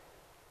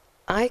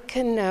 I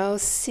can now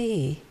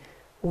see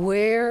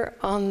where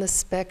on the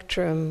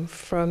spectrum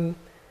from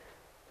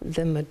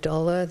the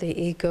medulla,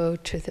 the ego,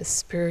 to the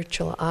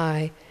spiritual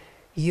eye,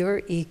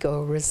 your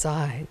ego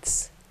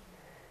resides.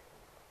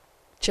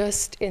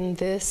 Just in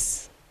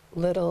this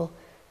little,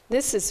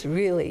 this is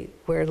really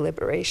where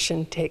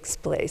liberation takes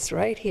place,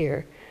 right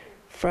here,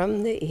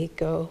 from the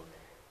ego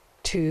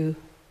to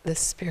the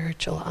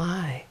spiritual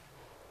eye.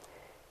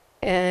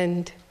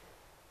 And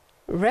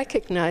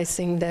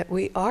recognizing that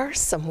we are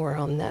somewhere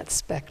on that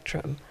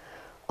spectrum,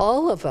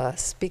 all of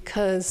us,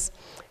 because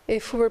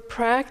if we're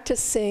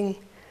practicing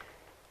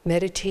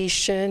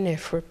meditation,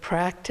 if we're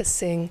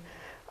practicing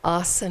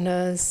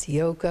asanas,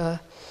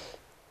 yoga,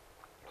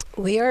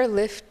 we are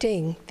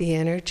lifting the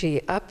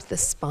energy up the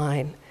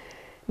spine.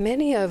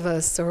 Many of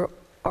us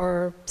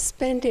are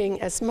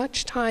spending as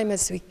much time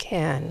as we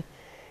can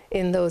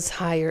in those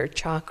higher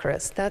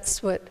chakras.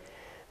 That's what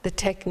the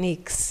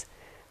techniques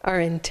are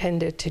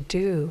intended to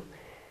do.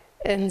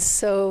 And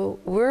so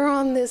we're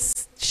on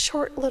this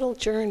short little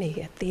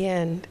journey at the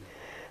end.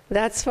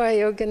 That's why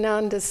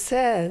Yogananda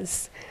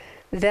says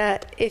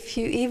that if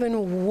you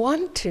even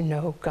want to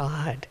know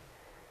God,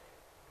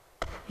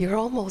 you're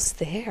almost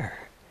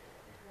there.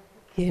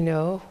 You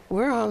know,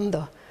 we're on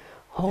the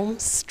home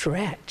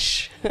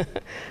stretch.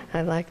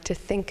 I like to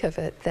think of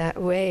it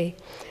that way.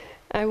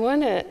 I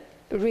want to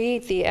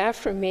read the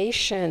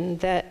affirmation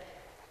that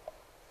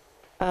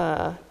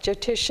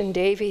Jyotishan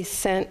Devi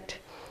sent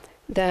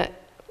that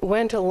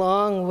went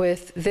along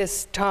with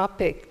this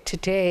topic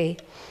today.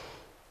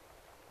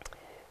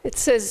 It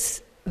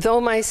says, though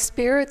my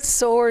spirit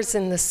soars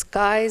in the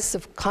skies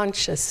of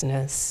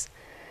consciousness,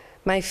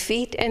 my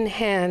feet and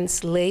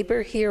hands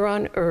labor here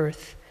on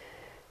earth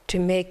to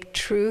make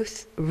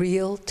truth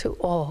real to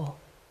all.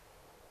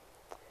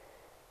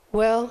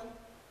 Well,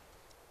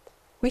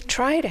 we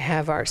try to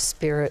have our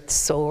spirit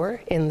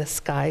soar in the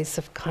skies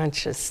of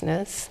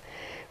consciousness.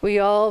 We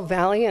all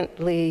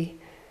valiantly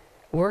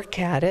work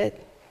at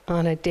it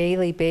on a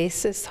daily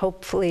basis,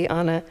 hopefully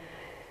on a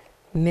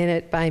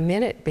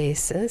minute-by-minute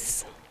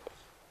basis.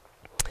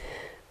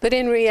 But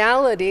in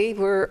reality,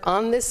 we're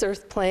on this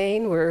earth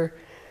plane, we're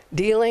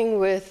dealing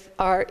with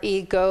our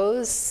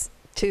egos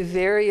to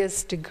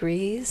various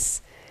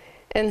degrees.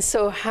 And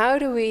so how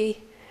do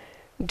we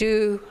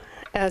do,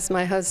 as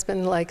my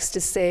husband likes to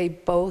say,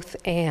 both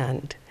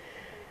and?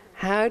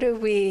 How do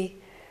we,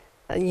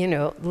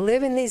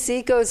 live in these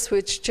egos,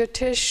 which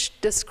Jyotish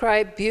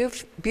described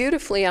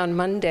beautifully on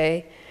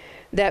Monday,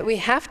 that we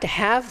have to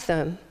have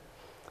them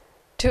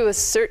to a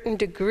certain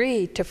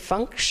degree to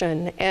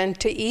function and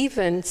to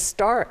even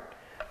start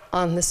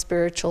on the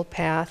spiritual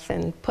path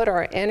and put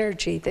our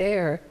energy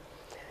there.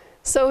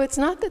 So it's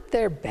not that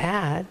they're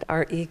bad,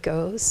 our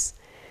egos.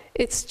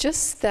 It's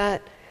just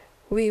that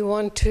we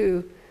want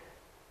to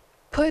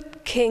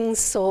put King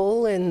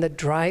Soul in the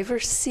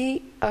driver's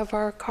seat of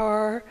our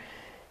car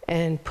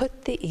and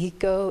put the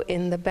ego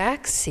in the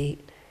back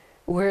seat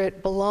where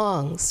it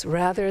belongs,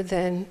 rather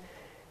than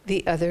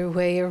the other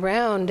way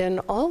around. And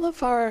all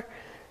of our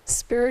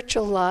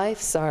spiritual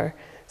lives, our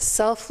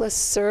selfless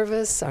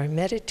service, our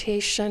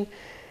meditation,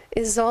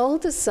 is all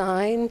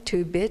designed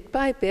to, bit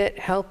by bit,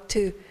 help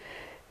to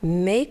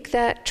make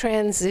that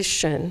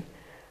transition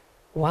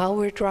while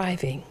we're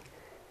driving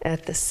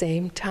at the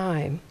same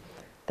time.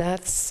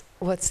 That's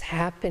what's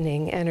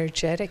happening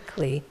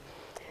energetically.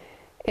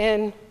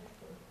 And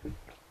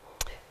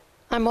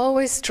I'm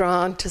always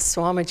drawn to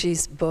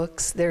Swamiji's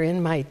books. They're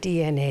in my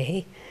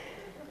DNA.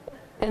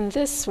 And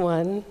this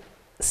one,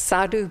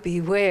 Sadhu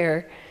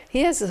Beware,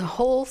 he has a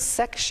whole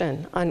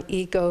section on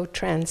ego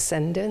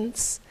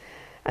transcendence.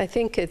 I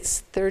think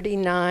it's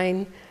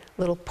 39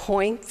 little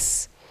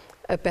points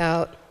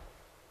about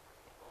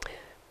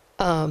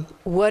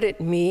what it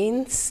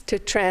means to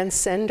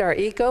transcend our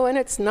ego. And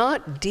it's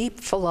not deep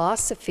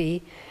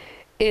philosophy.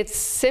 It's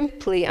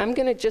simply, I'm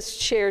going to just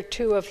share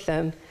two of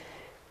them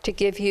to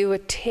give you a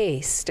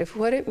taste of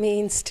what it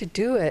means to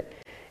do it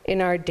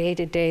in our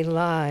day-to-day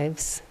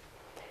lives.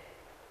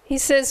 He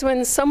says,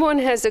 when someone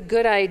has a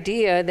good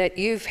idea that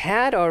you've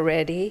had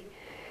already,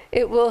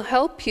 it will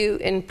help you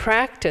in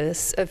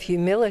practice of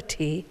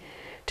humility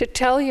to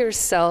tell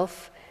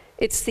yourself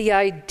it's the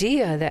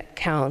idea that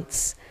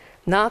counts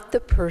not the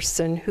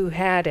person who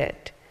had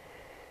it.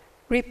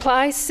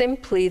 Reply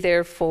simply,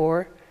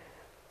 therefore,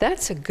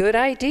 "That's a good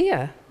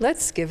idea.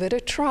 Let's give it a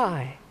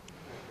try."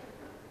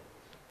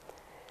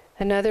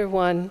 Another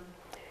one,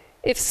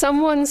 if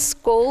someone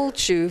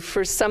scolds you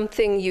for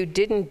something you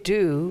didn't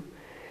do,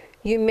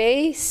 you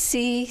may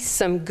see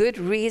some good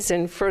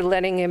reason for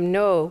letting him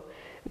know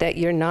that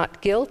you're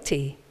not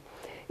guilty.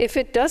 If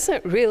it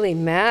doesn't really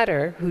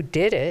matter who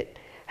did it,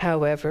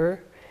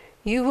 however,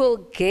 you will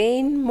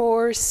gain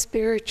more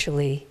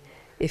spiritually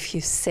if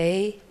you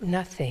say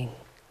nothing.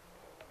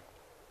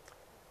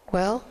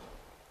 Well,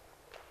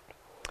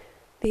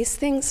 these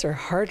things are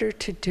harder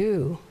to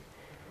do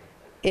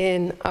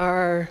in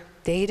our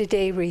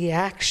day-to-day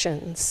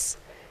reactions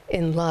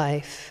in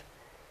life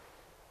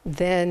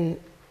than,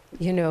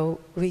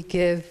 we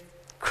give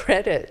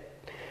credit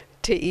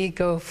to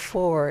ego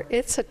for.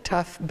 It's a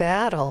tough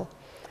battle,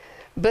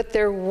 but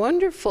they're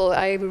wonderful.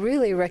 I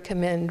really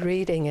recommend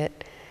reading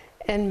it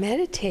and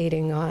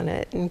meditating on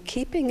it and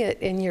keeping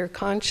it in your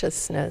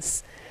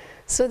consciousness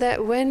so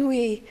that when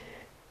we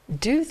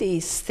do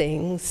these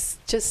things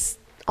just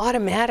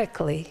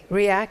automatically,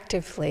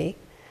 reactively,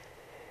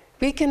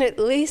 we can at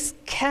least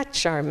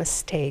catch our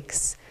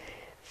mistakes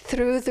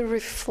through the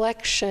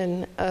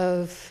reflection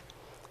of,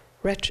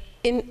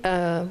 reflection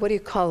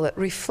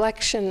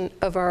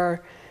of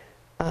our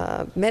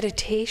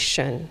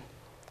meditation,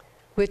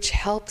 which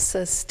helps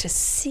us to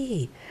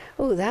see,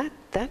 oh,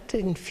 that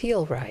didn't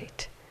feel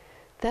right.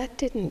 That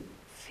didn't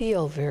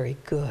feel very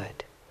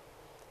good.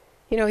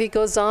 He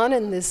goes on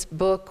in this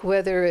book,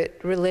 whether it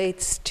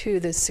relates to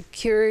the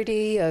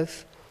security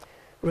of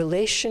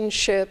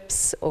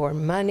relationships or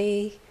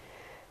money,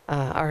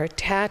 our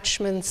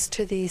attachments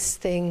to these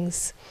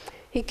things.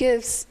 He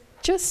gives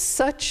just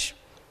such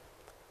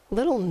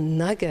little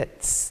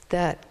nuggets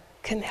that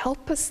can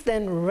help us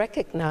then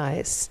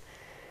recognize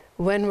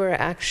when we're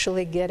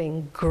actually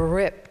getting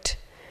gripped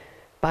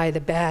by the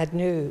bad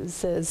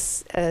news,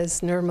 as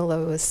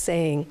Nirmala was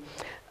saying,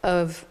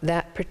 of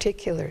that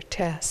particular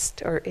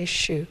test or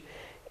issue,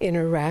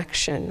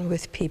 interaction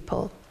with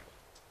people.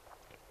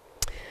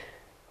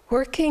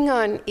 Working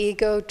on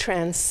ego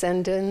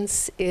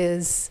transcendence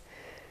is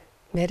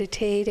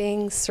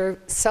meditating.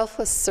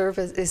 Selfless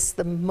service is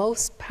the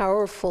most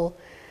powerful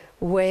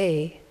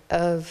way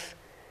of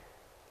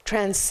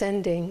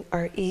transcending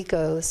our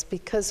egos,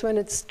 because when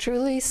it's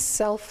truly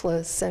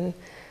selfless and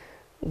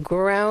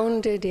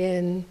grounded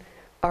in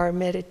our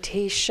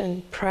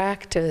meditation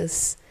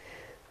practice,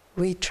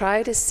 we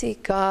try to see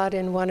God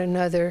in one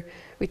another.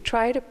 We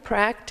try to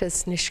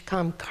practice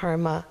Nishkam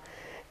Karma,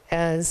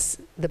 as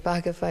the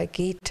Bhagavad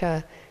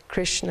Gita,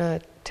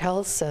 Krishna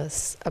tells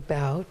us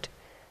about,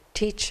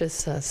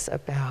 teaches us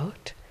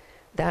about.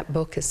 That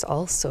book is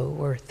also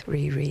worth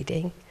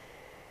rereading.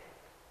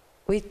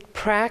 We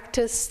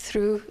practice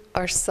through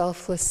our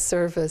selfless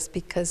service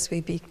because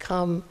we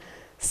become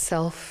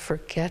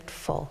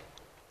self-forgetful.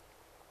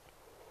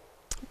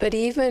 But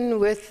even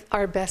with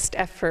our best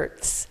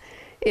efforts,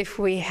 if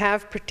we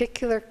have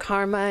particular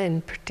karma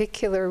in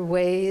particular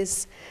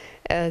ways,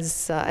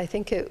 as I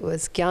think it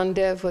was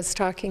Gyandev was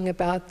talking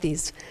about,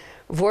 these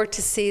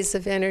vortices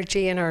of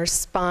energy in our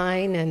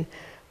spine, and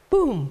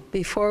boom,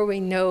 before we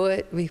know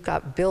it, we've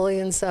got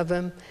billions of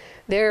them.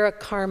 There a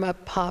karma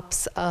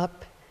pops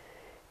up,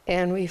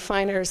 and we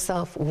find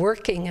ourselves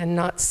working and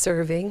not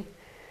serving.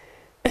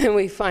 And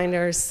we find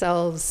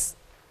ourselves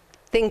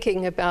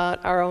thinking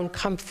about our own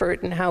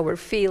comfort and how we're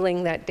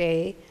feeling that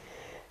day,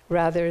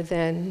 rather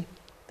than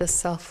the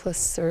selfless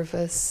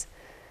service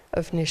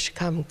of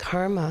Nishkam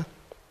Karma.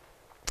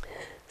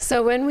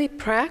 So when we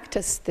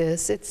practice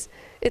this,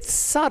 it's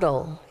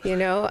subtle,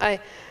 I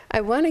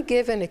want to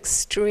give an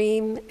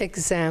extreme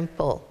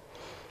example.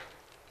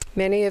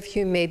 Many of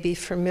you may be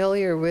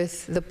familiar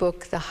with the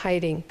book The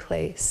Hiding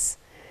Place.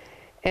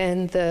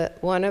 And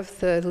one of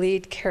the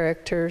lead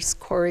characters,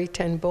 Corrie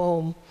ten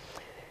Boom,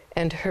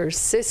 and her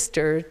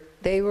sister,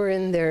 they were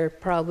in their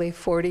probably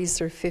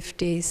 40s or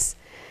 50s.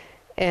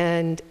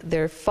 And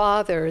their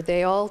father,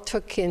 they all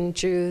took in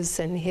Jews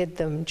and hid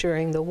them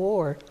during the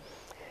war.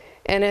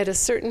 And at a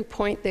certain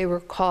point, they were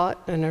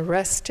caught and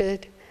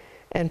arrested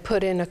and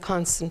put in a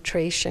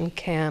concentration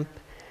camp.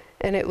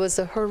 And it was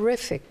a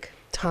horrific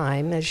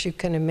time, as you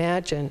can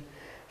imagine,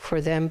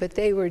 for them, but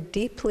they were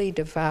deeply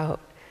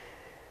devout.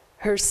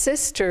 Her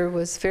sister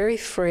was very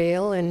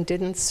frail and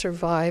didn't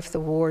survive the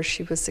war.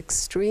 She was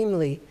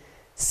extremely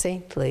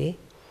saintly.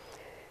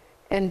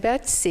 And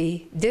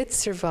Betsy did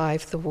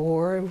survive the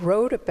war,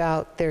 wrote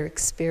about their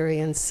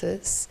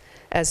experiences,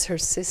 as her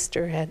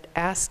sister had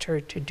asked her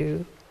to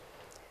do.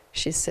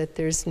 She said,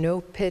 "There's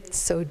no pit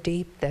so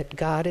deep that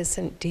God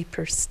isn't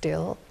deeper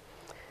still."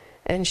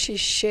 And she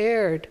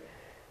shared,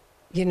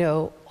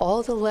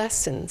 all the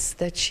lessons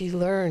that she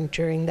learned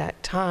during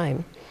that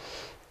time.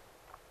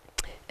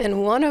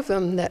 And one of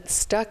them that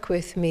stuck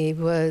with me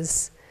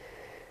was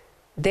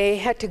they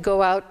had to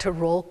go out to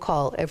roll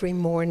call every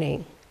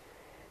morning.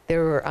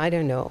 There were,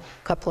 a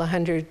couple of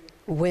hundred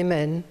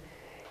women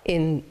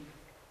in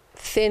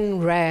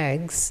thin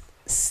rags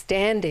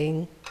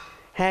standing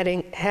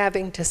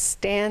having to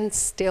stand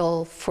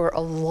still for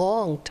a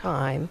long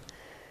time.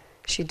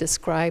 She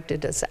described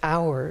it as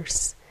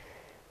hours.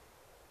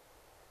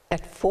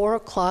 At 4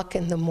 o'clock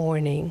in the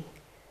morning,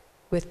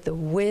 with the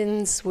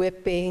winds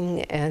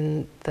whipping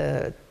and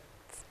the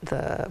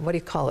what do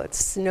you call it,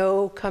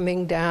 snow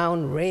coming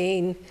down,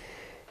 rain,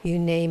 you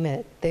name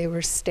it. They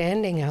were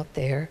standing out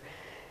there.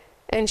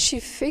 And she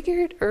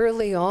figured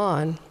early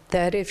on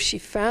that if she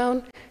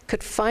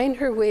could find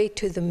her way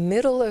to the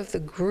middle of the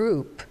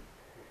group,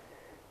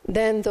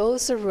 then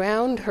those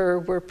around her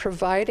were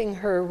providing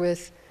her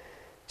with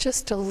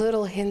just a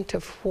little hint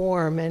of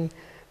warmth and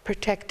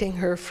protecting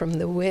her from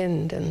the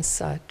wind and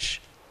such.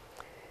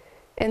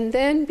 And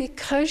then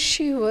because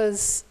she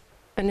was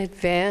an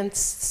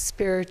advanced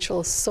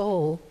spiritual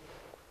soul,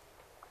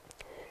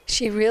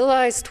 she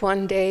realized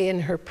one day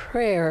in her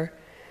prayer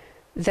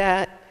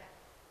that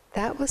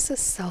that was a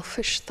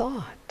selfish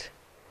thought,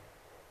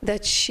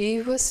 that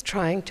she was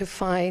trying to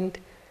find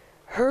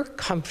her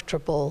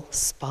comfortable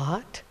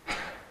spot,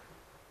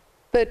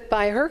 but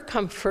by her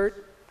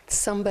comfort,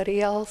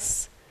 somebody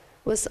else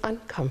was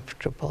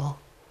uncomfortable.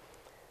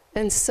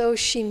 And so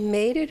she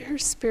made it her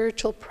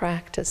spiritual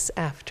practice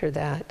after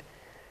that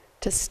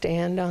to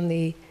stand on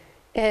the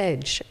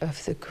edge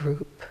of the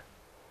group.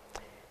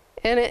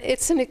 And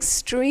it's an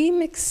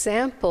extreme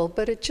example,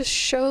 but it just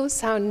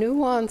shows how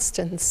nuanced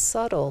and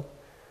subtle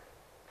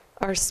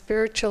our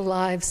spiritual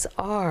lives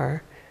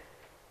are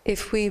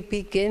if we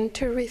begin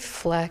to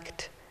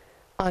reflect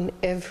on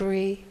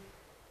every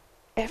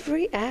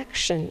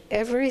action,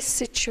 every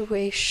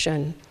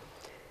situation.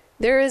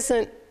 There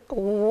isn't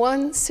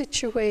one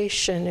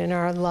situation in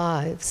our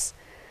lives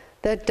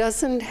that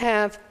doesn't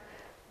have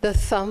the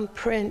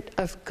thumbprint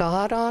of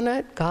God on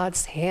it,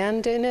 God's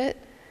hand in it,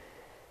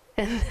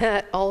 and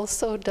that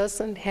also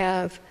doesn't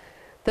have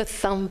the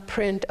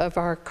thumbprint of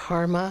our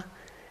karma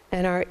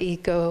and our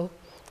ego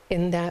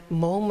in that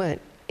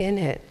moment in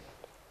it.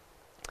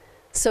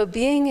 So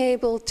being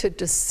able to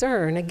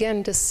discern,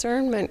 again,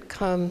 discernment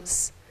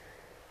comes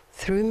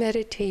through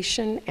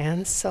meditation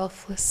and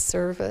selfless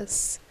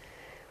service.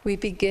 We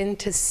begin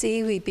to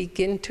see, we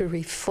begin to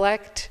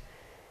reflect,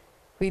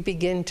 we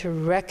begin to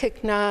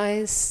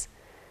recognize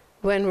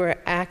when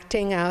we're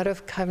acting out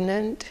of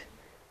covenant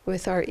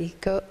with our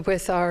ego,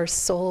 with our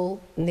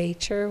soul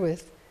nature,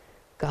 with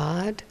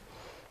God.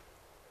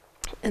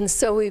 And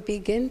so we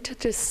begin to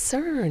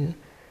discern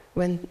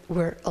when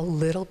we're a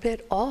little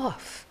bit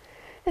off.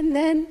 And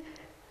then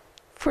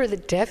for the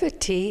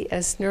devotee,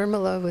 as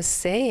Nirmala was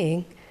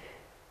saying,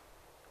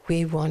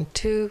 we want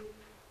to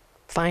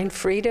find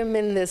freedom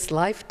in this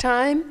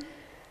lifetime.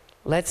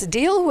 Let's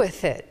deal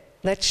with it.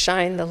 Let's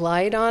shine the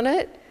light on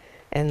it,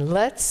 and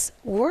let's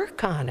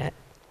work on it.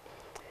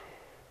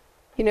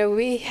 You know,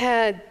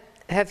 I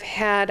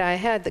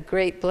had the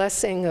great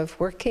blessing of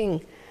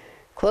working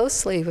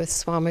closely with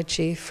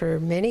Swamiji for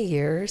many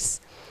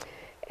years,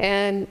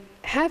 and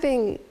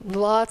having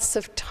lots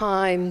of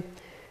time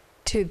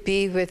to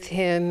be with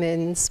him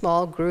in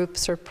small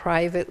groups or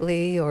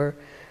privately, or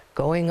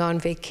going on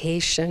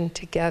vacation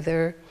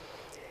together.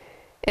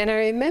 And I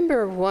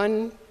remember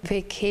one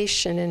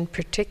vacation in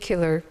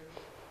particular,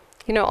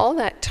 you know, all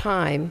that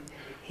time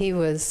he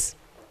was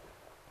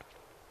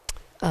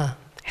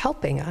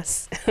helping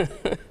us.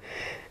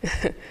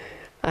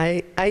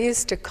 I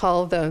used to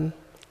call them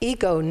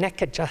ego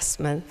neck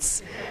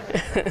adjustments.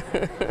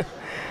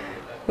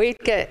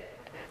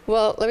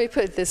 Well, let me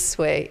put it this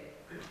way.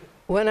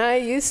 When I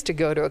used to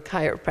go to a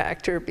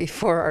chiropractor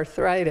before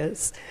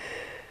arthritis,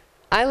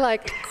 I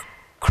liked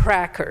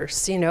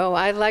crackers, you know.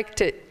 I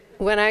liked it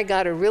when I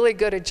got a really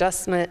good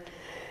adjustment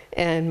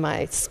and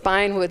my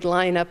spine would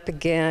line up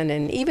again,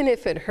 and even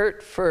if it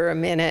hurt for a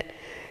minute,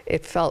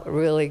 it felt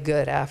really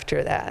good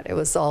after that. It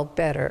was all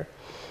better.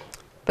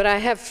 But I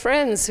have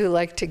friends who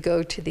like to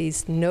go to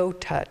these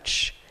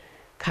no-touch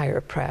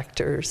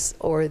chiropractors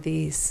or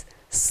these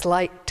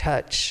slight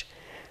touch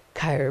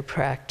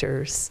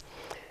chiropractors.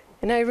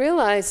 And I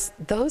realized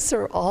those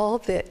are all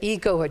the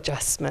ego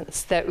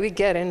adjustments that we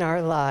get in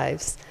our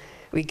lives.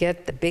 We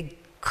get the big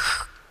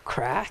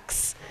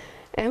cracks,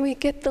 and we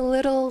get the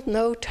little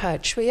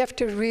no-touch. We have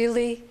to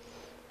really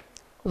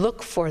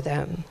look for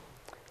them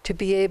to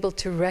be able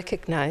to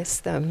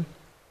recognize them.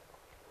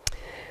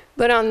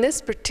 But on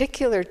this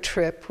particular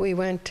trip, we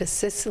went to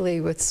Sicily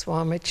with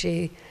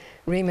Swamiji,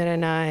 Riemann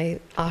and I,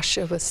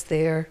 Asha was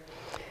there,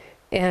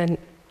 and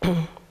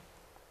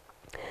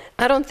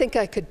I don't think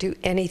I could do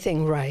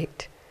anything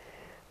right.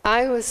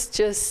 I was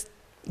just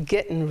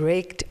getting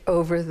raked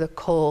over the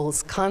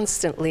coals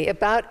constantly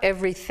about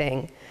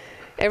everything.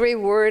 Every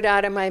word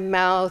out of my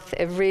mouth,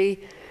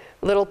 every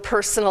little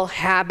personal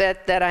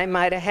habit that I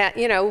might have had,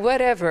 you know,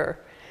 whatever.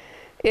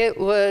 It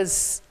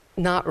was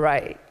not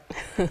right.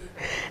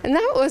 And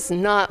that was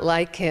not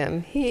like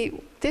him.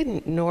 He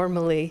didn't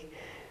normally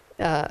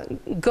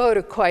go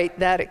to quite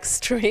that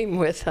extreme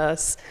with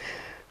us.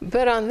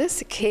 But on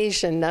this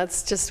occasion,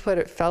 that's just what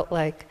it felt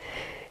like.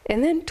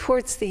 And then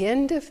towards the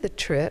end of the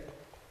trip,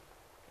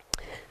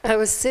 I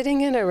was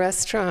sitting in a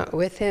restaurant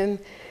with him,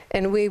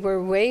 And we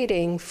were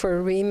waiting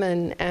for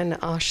Riemann and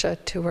Asha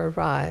to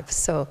arrive,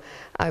 so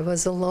I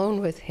was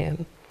alone with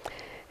him.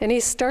 And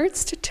he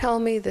starts to tell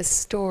me this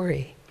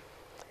story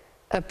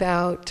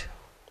about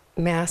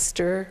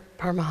Master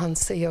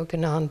Paramahansa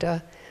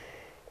Yogananda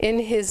in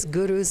his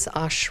guru's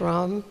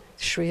ashram,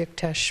 Sri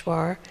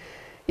Yukteswar.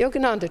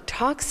 Yogananda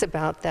talks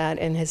about that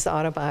in his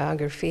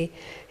autobiography.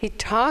 He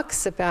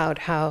talks about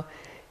how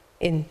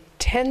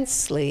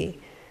intensely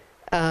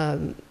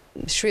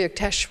Sri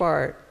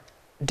Yukteswar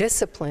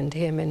disciplined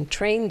him and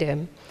trained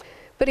him,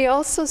 but he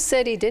also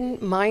said he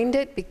didn't mind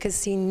it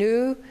because he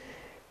knew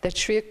that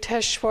Sri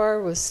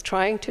Yukteswar was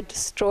trying to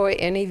destroy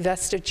any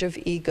vestige of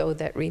ego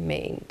that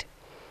remained.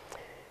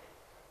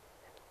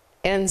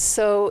 And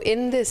so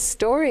in this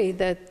story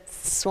that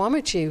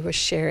Swamiji was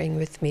sharing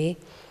with me,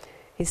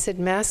 he said,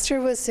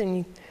 Master was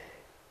in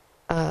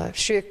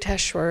Sri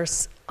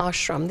Yukteswar's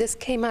ashram. This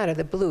came out of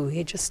the blue.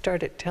 He just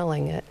started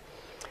telling it.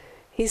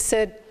 He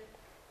said,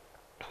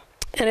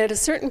 and at a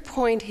certain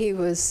point he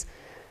was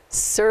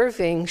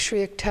serving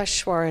Sri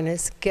Yukteswar and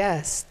his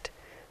guest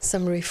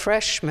some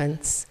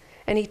refreshments,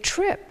 and he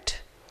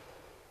tripped.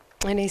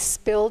 And he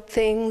spilled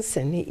things,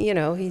 and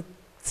he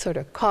sort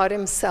of caught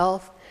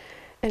himself.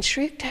 And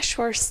Sri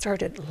Yukteswar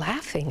started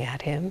laughing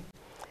at him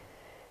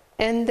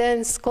and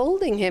then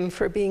scolding him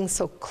for being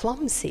so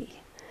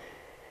clumsy.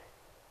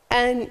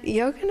 And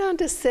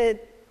Yogananda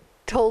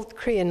told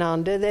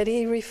Kriyananda that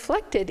he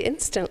reflected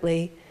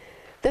instantly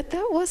that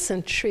that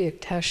wasn't Sri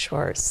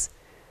Yukteswar's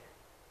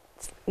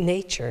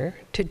nature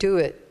to do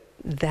it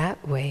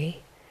that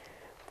way,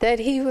 that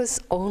he was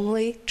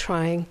only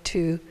trying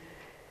to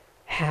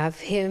have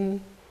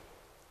him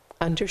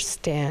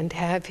understand,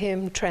 have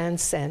him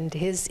transcend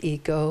his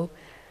ego,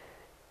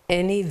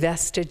 any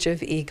vestige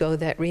of ego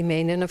that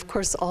remained. And of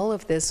course, all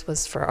of this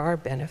was for our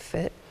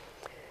benefit.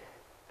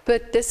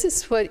 But this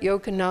is what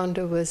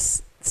Yogananda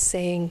was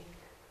saying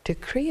to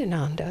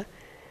Kriyananda.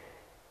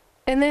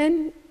 And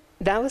then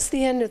that was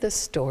the end of the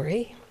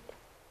story.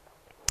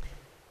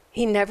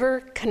 He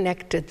never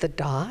connected the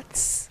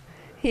dots.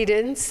 He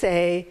didn't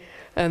say,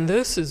 and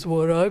this is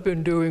what I've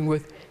been doing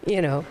with, He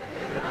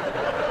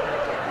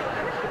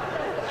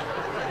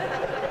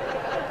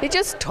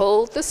just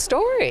told the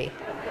story.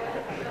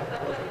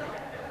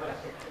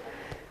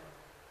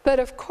 But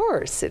of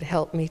course, it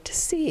helped me to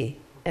see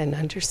and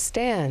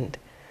understand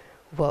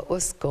what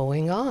was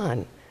going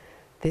on.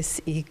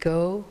 This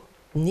ego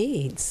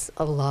needs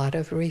a lot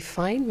of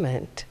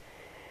refinement.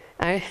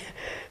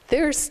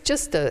 There's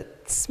just a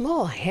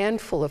small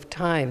handful of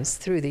times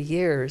through the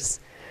years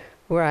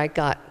where I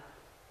got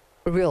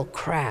real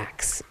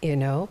cracks,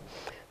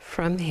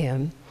 from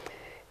him.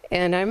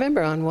 And I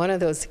remember on one of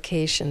those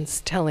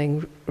occasions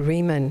telling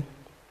Riemann,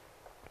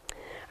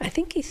 I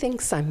think he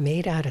thinks I'm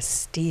made out of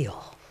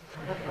steel.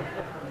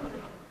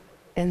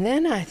 And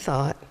then I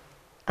thought,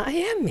 I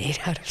am made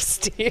out of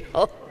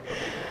steel.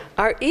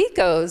 Our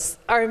egos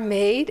are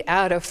made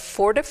out of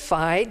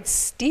fortified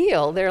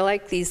steel. They're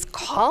like these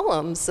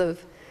columns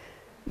of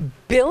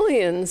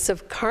billions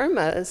of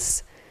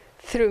karmas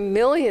through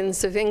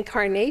millions of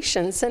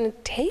incarnations, and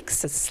it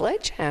takes a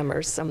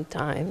sledgehammer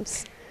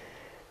sometimes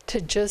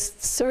to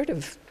just sort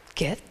of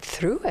get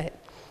through it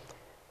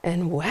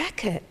and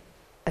whack it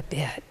a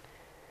bit.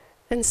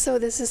 And so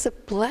this is a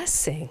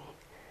blessing.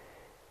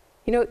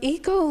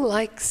 Ego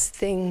likes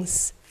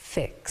things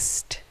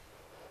fixed.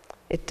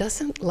 It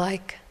doesn't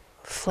like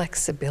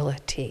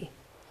flexibility.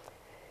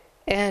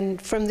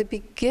 And from the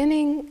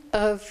beginning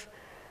of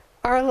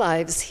our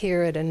lives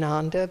here at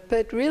Ananda,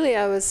 but really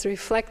I was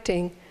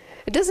reflecting,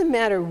 it doesn't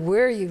matter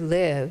where you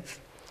live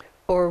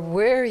or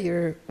where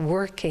you're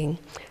working,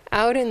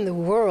 out in the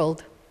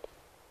world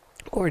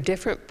or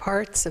different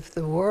parts of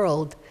the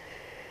world,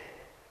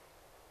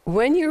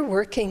 when you're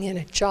working in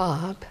a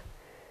job,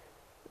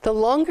 the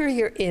longer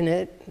you're in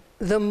it,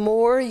 the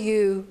more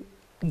you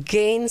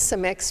gain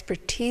some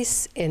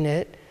expertise in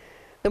it,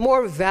 the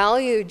more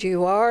valued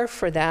you are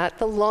for that,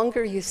 the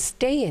longer you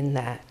stay in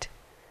that.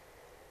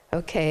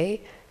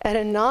 Okay? At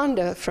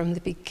Ananda, from the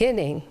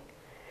beginning,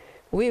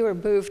 we were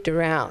moved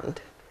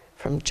around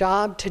from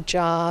job to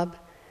job,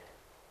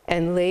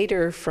 and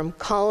later from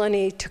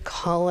colony to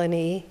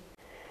colony.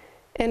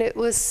 And it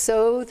was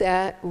so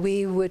that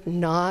we would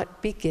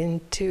not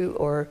begin to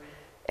or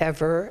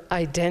ever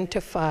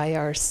identify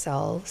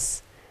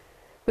ourselves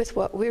with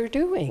what we're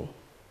doing.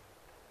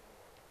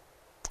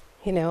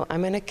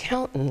 I'm an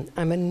accountant,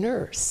 I'm a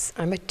nurse,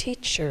 I'm a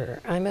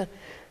teacher, I'm a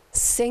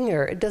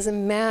singer. It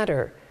doesn't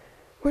matter.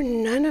 We're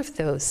none of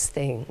those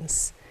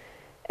things.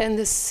 And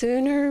the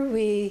sooner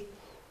we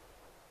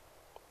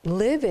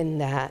live in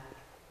that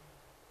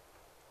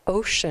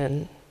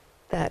ocean,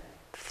 that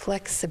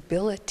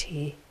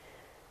flexibility,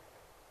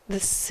 the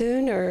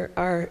sooner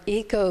our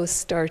ego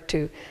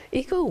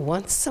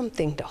wants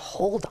something to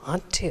hold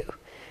on to.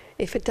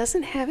 If it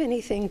doesn't have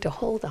anything to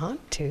hold on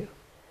to,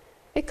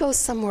 it goes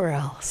somewhere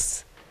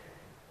else,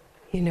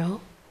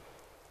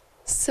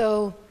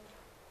 So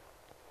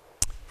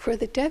for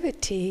the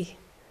devotee,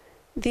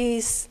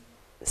 these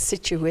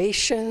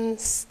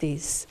situations,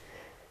 these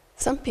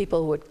Some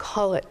people would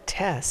call it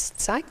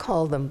tests. I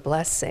call them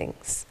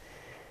blessings.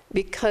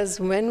 Because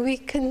when we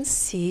can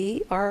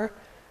see our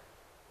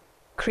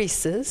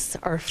creases,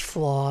 our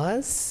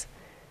flaws,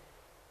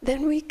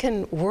 then we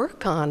can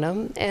work on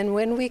them. And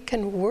when we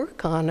can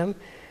work on them,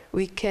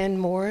 we can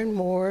more and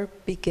more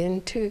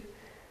begin to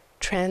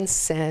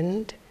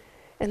transcend.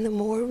 And the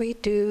more we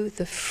do,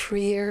 the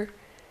freer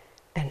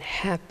and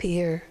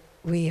happier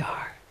we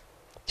are.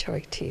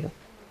 Joy to you.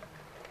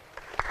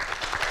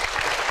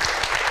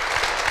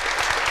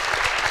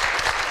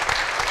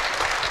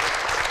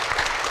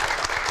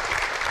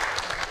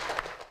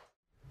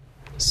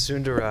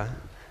 Sundara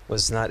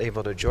was not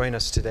able to join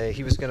us today.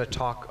 He was going to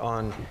talk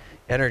on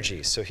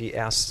energy, so he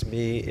asked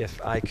me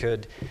if I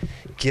could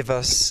give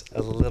us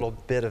a little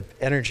bit of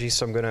energy,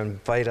 so I'm going to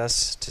invite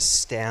us to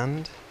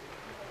stand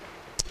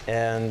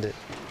and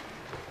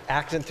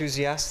act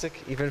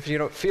enthusiastic, even if you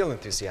don't feel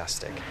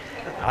enthusiastic.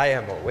 I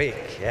am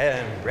awake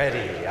and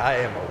ready. I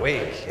am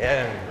awake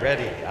and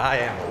ready. I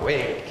am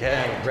awake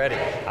and ready.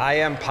 I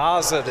am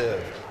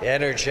positive,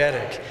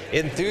 energetic,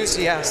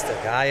 enthusiastic.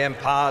 I am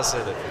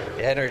positive,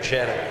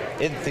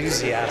 energetic,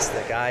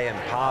 enthusiastic. I am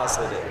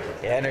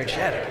positive,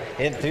 energetic,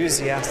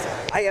 enthusiastic.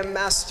 I am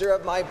master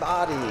of my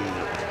body.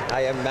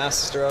 I am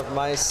master of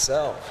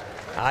myself.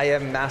 I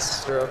am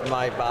master of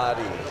my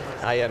body.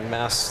 I am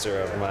master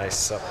of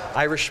myself.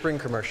 Irish Spring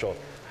commercial.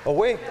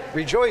 Awake,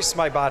 rejoice,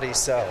 my body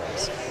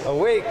cells.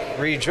 Awake,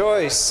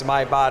 rejoice,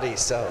 my body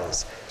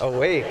cells.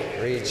 Awake,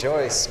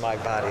 rejoice, my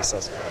body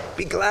cells.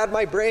 Be glad,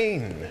 my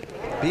brain.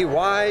 Be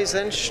wise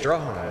and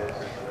strong.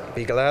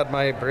 Be glad,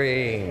 my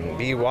brain.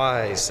 Be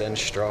wise and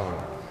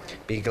strong.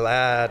 Be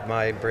glad,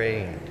 my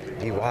brain.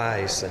 Be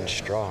wise and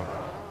strong.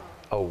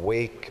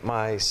 Awake,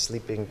 my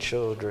sleeping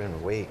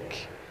children,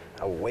 wake.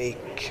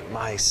 Awake,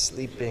 my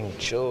sleeping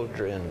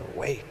children,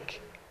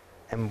 wake.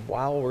 And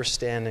while we're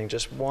standing,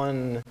 just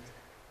one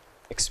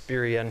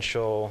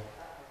experiential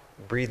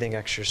breathing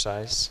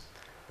exercise,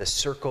 the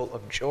circle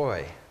of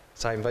joy.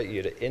 So I invite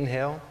you to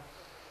inhale,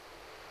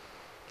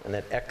 and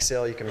then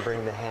exhale. You can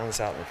bring the hands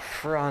out in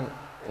front,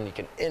 and you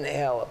can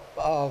inhale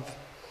above.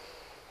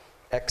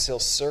 Exhale,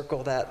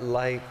 circle that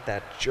light,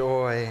 that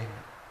joy,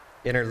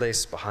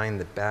 interlace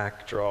behind the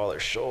back, draw their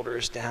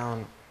shoulders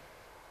down.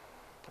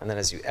 And then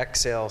as you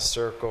exhale,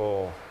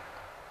 circle,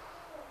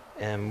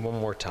 and one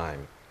more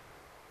time.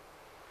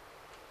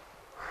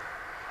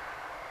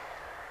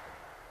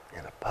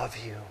 And above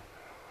you,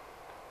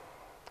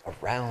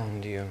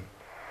 around you,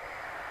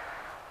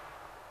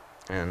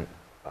 and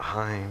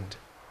behind,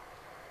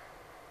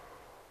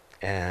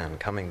 and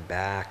coming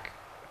back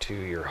to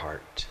your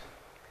heart.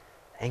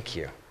 Thank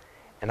you.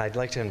 And I'd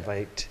like to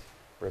invite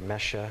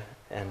Ramesha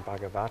and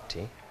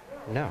Bhagavati.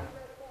 No.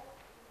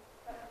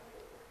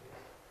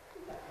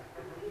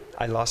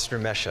 I lost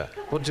Ramesha.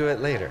 We'll do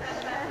it later.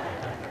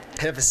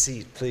 Have a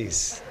seat,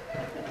 please.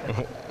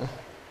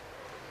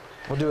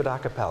 We'll do it a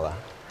cappella.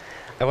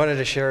 I wanted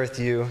to share with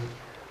you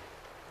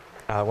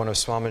one of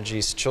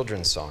Swamiji's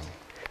children's songs.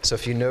 So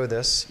if you know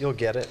this, you'll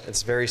get it.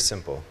 It's very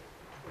simple.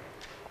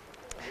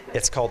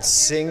 It's called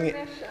Sing.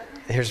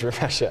 Here's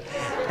Ramesha.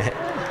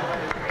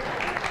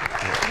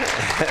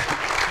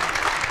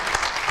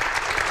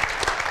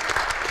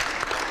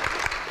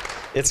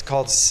 It's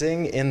called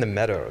Sing in the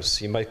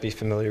Meadows. You might be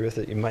familiar with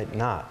it, you might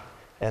not.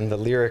 And the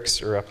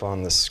lyrics are up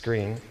on the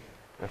screen.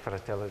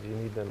 Fratello, do you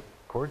need the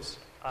chords?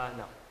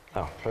 No.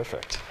 Oh,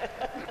 perfect.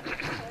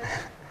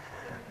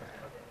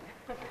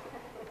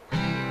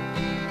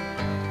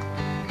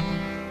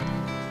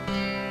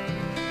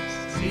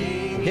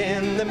 Sing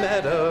in the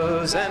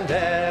meadows and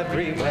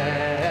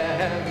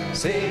everywhere.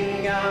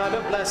 Sing out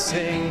a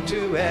blessing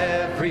to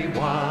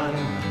everyone.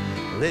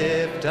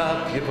 Lift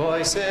up your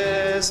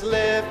voices,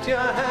 lift your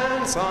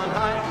hands on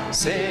high.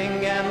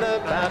 Sing and the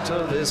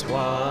battle is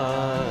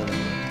won.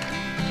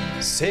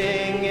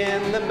 Sing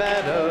in the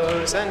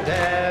meadows and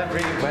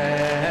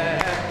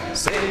everywhere.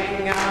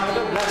 Sing out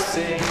a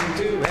blessing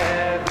to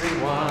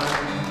everyone.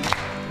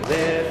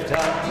 Lift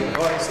up your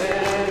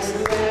voices,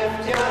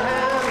 lift your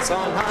hands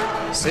on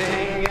high.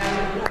 Sing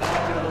and the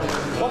battle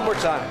is won. One more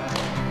time.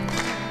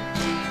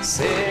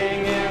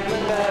 Sing in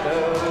the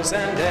meadows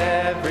and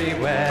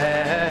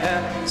everywhere.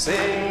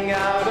 Sing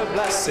out a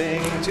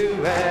blessing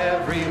to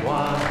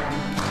everyone.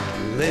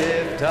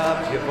 Lift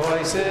up your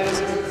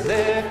voices,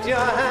 lift your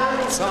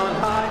hands on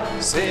high.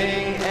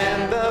 Sing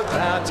and the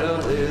battle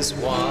is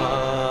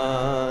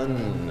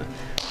won.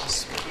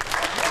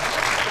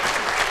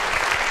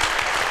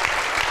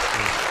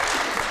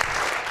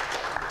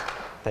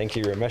 Thank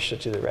you, Ramesha,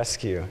 to the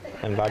rescue,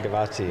 and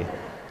Bhagavati.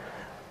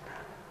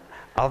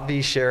 I'll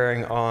be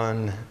sharing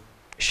on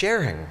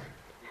sharing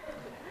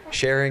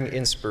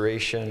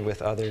inspiration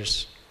with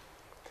others.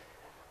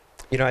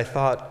 You know, I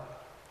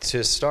thought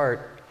to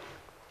start,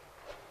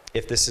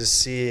 if this is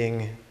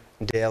seeing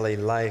daily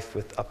life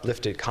with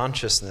uplifted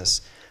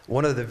consciousness,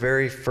 one of the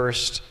very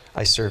first,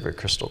 I serve at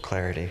Crystal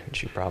Clarity,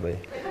 which you probably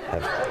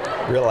have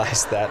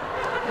realized that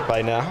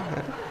by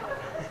now.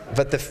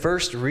 But the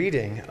first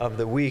reading of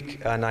the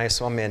week,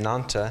 Nayaswami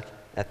Ananta,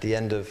 at the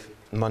end of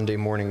Monday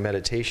morning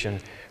meditation,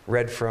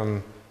 read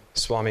from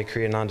Swami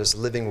Kriyananda's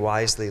Living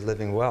Wisely,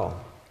 Living Well.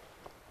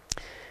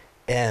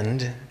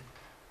 And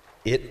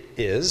it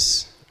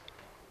is,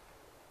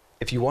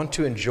 if you want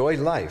to enjoy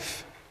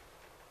life,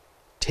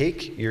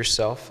 take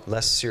yourself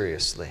less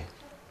seriously.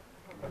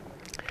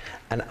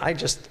 And I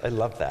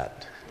love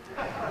that.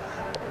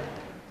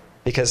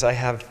 Because I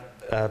have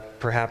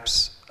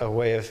perhaps a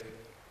way of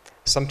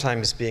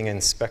sometimes being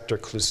Inspector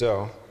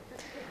Clouseau.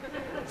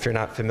 If you're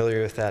not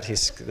familiar with that,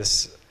 he's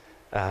this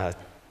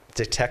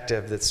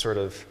detective that sort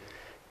of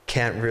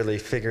can't really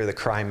figure the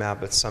crime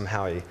out, but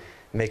somehow he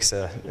makes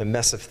a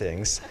mess of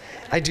things.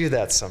 I do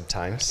that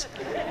sometimes.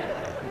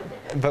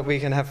 But we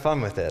can have fun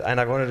with it. And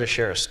I wanted to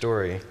share a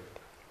story.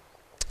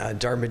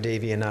 Dharma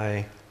Devi and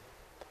I,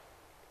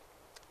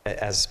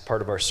 as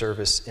part of our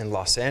service in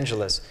Los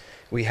Angeles,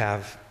 we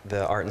have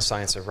the Art and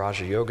Science of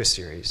Raja Yoga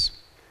series.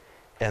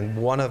 And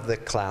one of the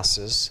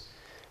classes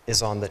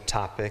is on the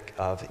topic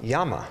of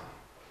yama.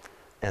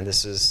 And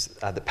this is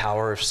the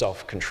power of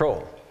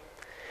self-control.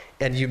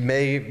 And you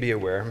may be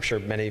aware, I'm sure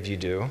many of you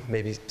do,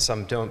 maybe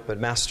some don't, but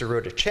Master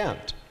wrote a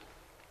chant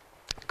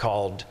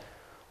called,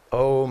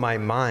 "O my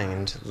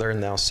mind, learn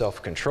thou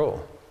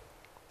self-control."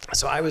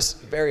 So I was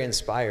very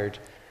inspired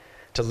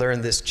to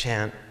learn this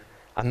chant.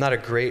 I'm not a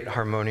great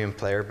harmonium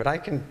player, but I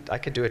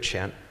could do a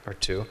chant or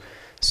two.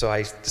 So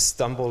I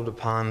stumbled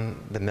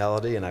upon the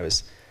melody and I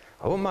was,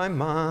 "Oh my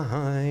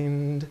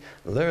mind,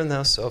 learn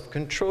thou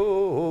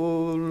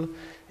self-control."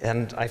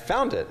 And I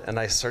found it, and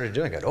I started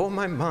doing it. "Oh,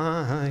 my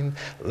mind,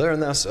 learn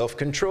thou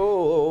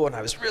self-control." And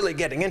I was really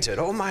getting into it.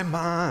 "Oh, my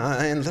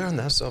mind, learn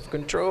thou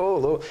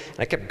self-control." And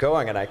I kept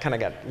going, and I kind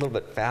of got a little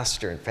bit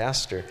faster and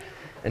faster.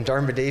 And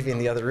Dharma Devi in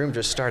the other room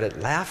just started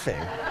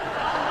laughing.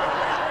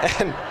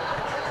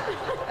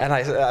 And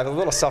I'm a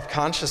little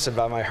self-conscious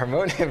about my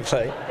harmonium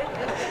playing.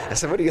 I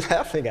said, "What are you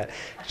laughing at?"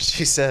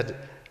 She said,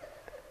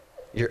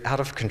 "You're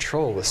out of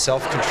control with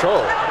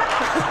self-control."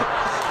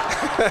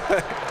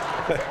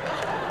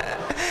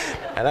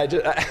 And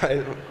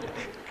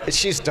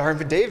she's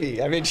Dharma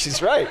Devi. I mean,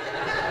 she's right.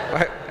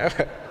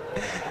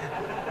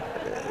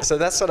 So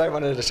that's what I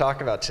wanted to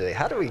talk about today.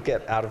 How do we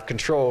get out of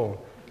control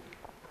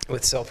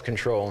with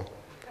self-control?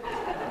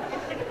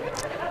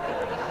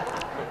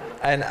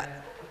 And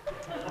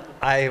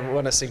I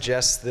want to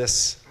suggest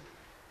this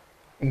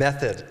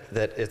method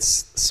that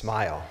it's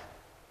smile.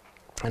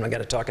 And I'm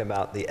going to talk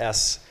about the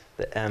S,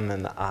 the M,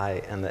 and the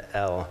I, and the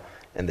L,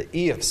 and the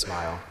E of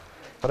smile.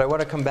 But I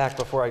want to come back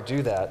before I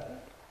do that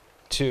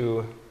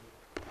to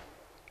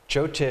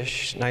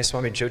Jyotish.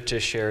 Nayaswami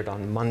Jyotish shared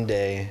on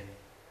Monday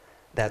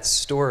that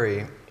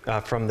story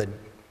from the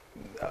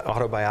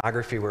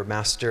autobiography where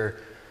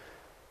Master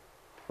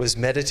was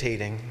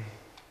meditating,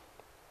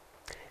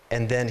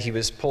 and then he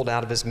was pulled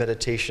out of his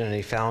meditation and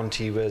he found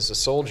he was a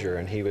soldier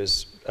and he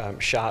was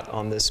shot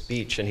on this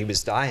beach and he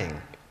was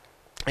dying.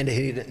 And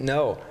he didn't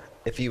know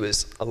if he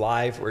was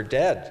alive or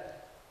dead.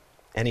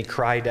 And he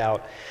cried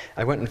out.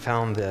 I went and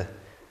found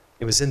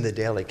it was in the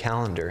daily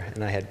calendar,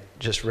 and I had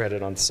just read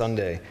it on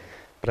Sunday,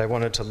 but I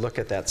wanted to look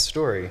at that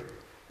story.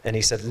 And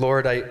he said,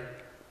 "Lord, I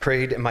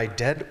prayed, am I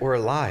dead or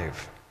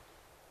alive?"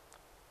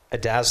 A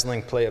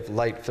dazzling play of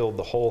light filled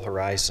the whole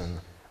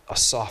horizon. A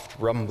soft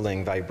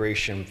rumbling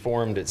vibration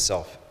formed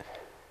itself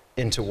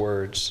into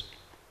words.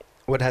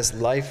 What has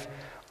life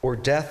or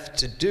death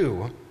to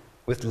do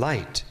with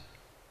light?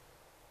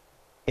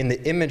 In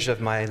the image of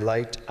my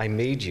light, I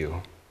made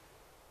you.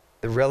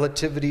 The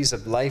relativities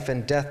of life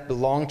and death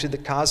belong to the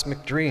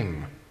cosmic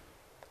dream.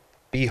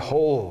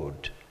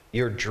 Behold,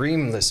 your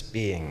dreamless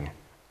being.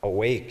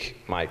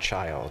 Awake, my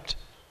child,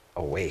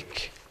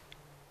 awake.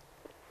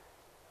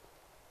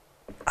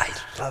 I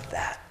love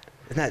that.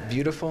 Isn't that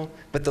beautiful?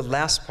 But the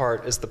last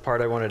part is the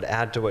part I wanted to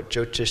add to what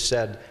Jyotish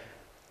said.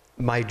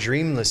 My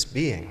dreamless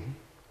being,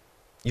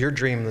 your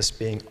dreamless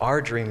being,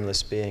 our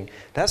dreamless being.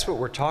 That's what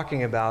we're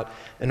talking about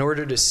in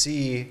order to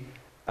see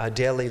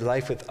daily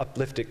life with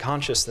uplifted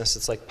consciousness.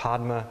 It's like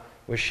Padma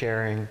was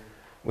sharing.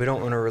 We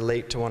don't want to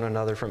relate to one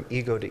another from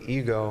ego to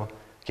ego.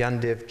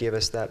 Gyandev gave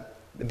us that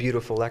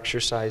beautiful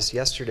exercise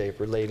yesterday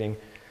of relating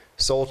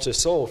soul to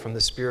soul, from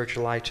the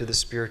spiritual eye to the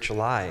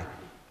spiritual eye.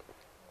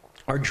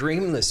 Our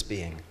dreamless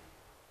being.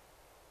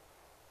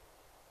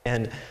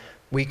 And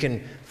we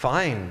can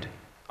find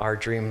our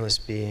dreamless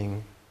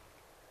being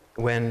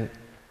when,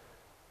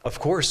 of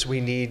course, we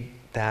need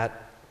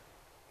that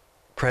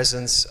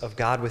presence of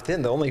God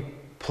within. The only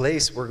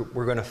place we're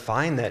going to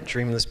find that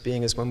dreamless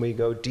being is when we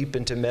go deep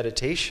into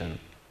meditation.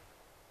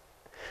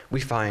 We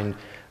find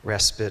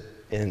respite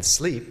in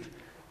sleep.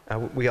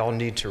 We all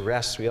need to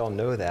rest. We all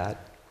know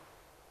that.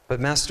 But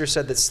Master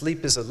said that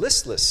sleep is a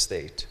listless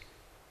state.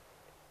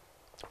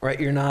 Right?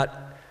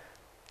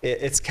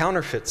 It's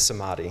counterfeit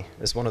samadhi,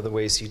 is one of the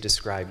ways he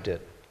described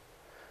it.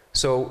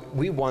 So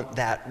we want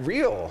that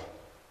real,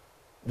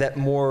 that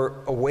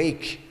more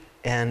awake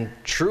and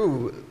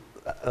true,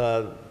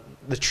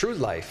 the true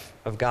life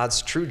of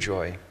God's true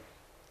joy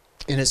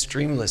in his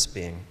dreamless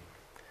being.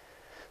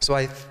 So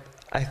I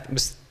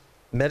was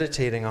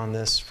meditating on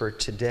this for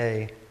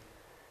today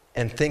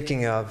and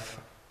thinking of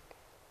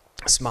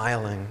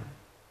smiling.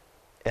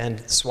 And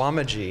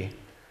Swamiji,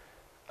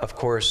 of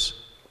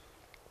course,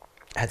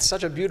 had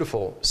such a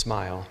beautiful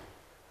smile.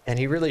 And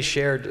he really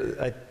shared,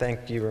 I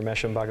thank you,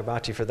 Ramesh and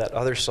Bhagavati, for that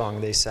other song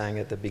they sang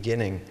at the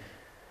beginning.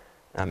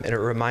 And it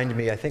reminded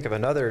me, I think, of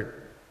another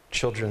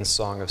children's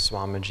song of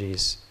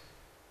Swamiji's,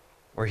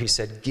 where he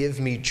said, "Give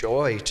me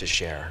joy to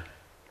share."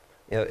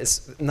 You know,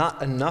 it's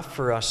not enough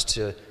for us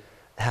to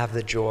have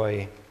the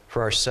joy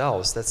for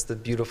ourselves. That's the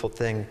beautiful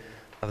thing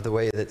of the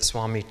way that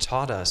Swami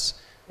taught us,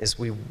 is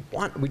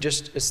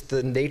it's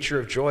the nature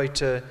of joy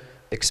to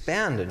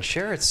expand and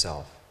share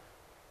itself.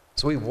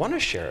 So we want to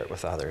share it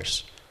with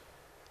others.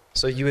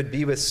 So you would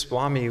be with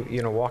Swami,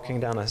 walking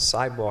down a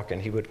sidewalk,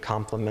 and he would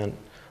compliment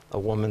a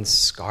woman's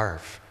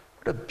scarf.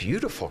 What a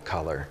beautiful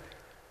color.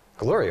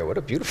 Gloria, what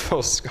a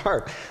beautiful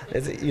scarf.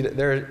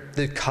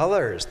 The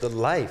colors, the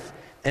life.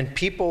 And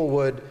people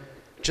would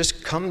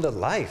just come to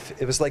life.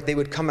 It was like they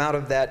would come out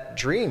of that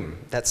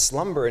dream, that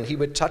slumber, and he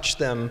would touch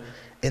them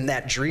in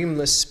that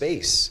dreamless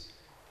space.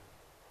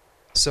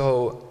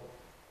 So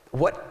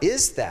what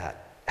is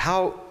that?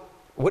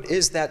 What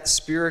is that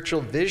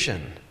spiritual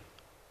vision?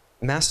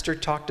 Master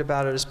talked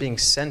about it as being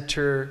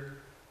center,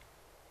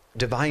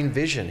 divine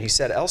vision. He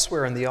said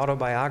elsewhere in the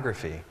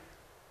autobiography,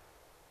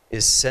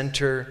 is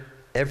center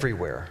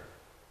everywhere,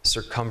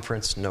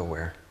 circumference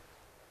nowhere.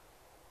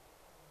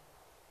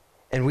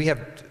 And we have,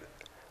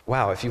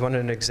 if you want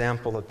an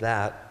example of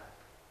that,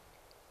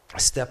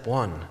 step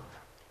 1,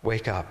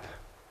 wake up.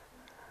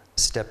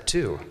 Step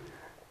 2,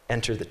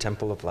 enter the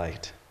temple of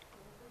light.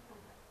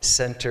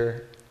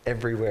 Center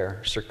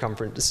everywhere,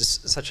 circumference. This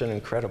is such an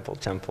incredible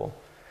temple.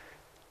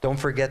 Don't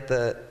forget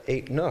the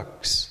 8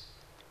 nooks,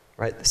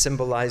 right?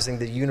 Symbolizing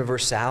the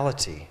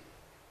universality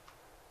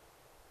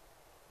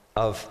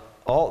of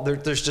all.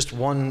 There's just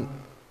one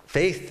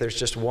faith, there's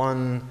just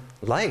one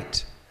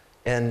light.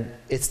 And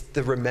it's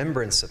the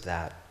remembrance of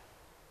that.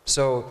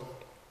 So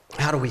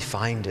how do we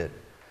find it?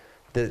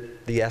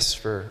 The S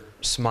for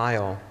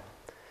smile.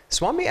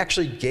 Swami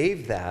actually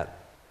gave that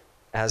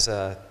as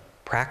a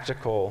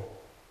practical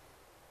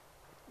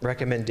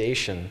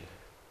recommendation.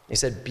 He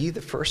said, be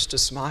the first to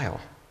smile.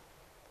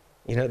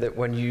 That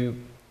when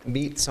you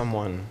meet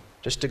someone,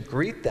 just to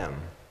greet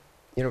them,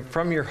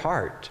 from your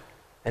heart,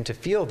 and to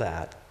feel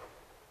that,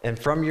 and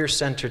from your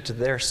center to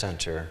their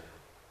center,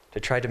 to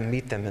try to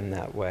meet them in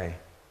that way.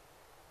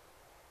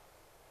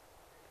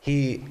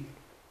 The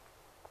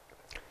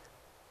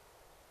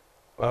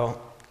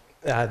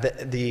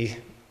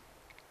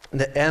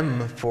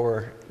M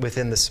for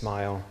within the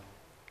smile,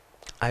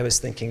 I was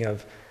thinking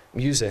of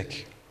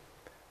music.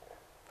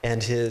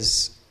 And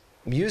his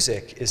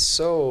music is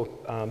so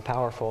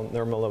powerful.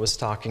 Nirmala was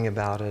talking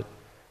about it.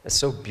 It's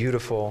so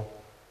beautiful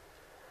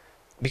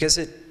because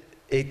it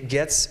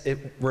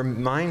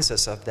reminds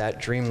us of that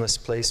dreamless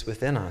place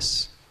within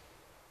us.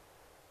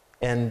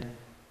 And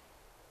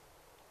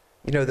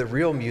the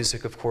real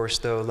music, of course,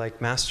 though,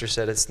 like Master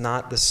said, it's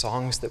not the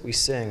songs that we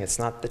sing, it's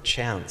not the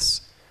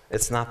chants,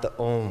 it's not the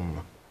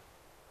Om.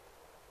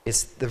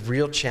 It's the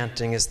real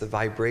chanting is the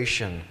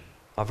vibration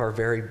of our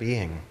very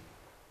being.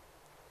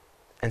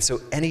 And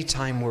so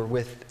anytime we're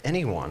with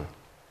anyone,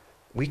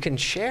 we can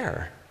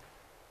share.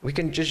 We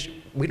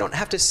don't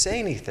have to say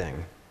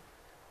anything.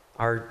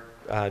 Our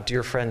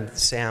dear friend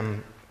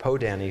Sam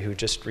Podany, who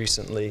just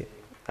recently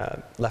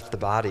left the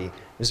body,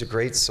 was a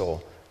great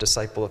soul,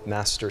 disciple of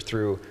Master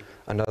through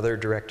another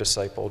direct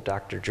disciple,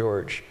 Dr.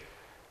 George.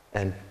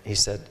 And he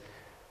said,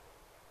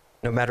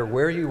 no matter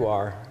where you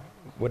are,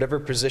 whatever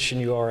position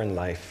you are in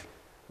life,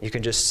 you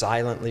can just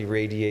silently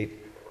radiate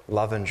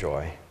love and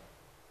joy.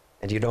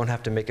 And you don't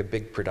have to make a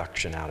big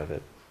production out of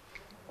it.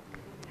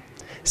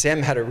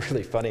 Sam had a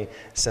really funny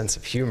sense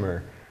of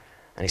humor.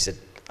 And he said,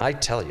 I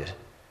tell you,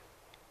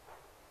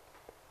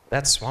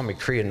 that's Swami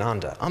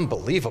Kriyananda,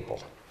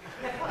 unbelievable.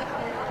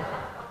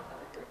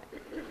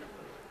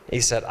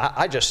 He said,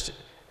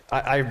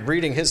 I'm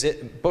reading his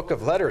book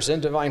of letters,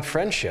 In Divine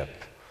Friendship,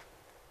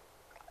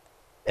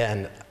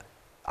 and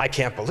I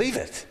can't believe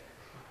it.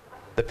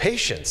 The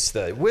patience,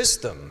 the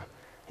wisdom.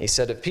 He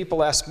said, if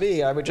people ask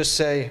me, I would just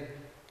say,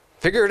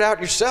 figure it out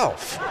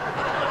yourself.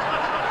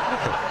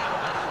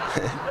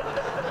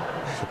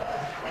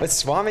 But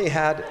Swami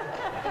had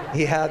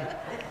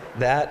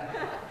that,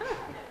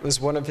 was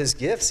one of his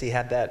gifts. He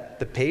had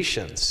the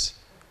patience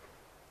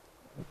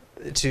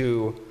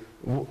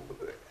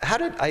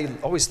I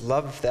always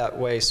loved that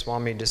way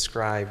Swami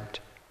described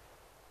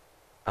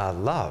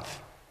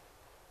love.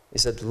 He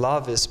said,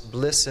 love is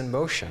bliss in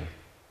motion.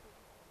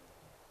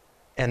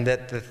 And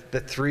that the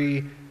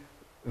 3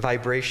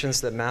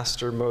 vibrations that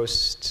Master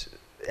most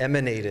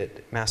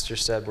emanated, Master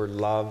said, were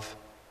love,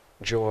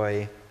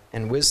 joy,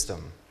 and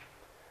wisdom.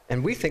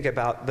 And we think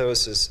about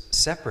those as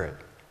separate,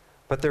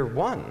 but they're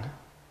one.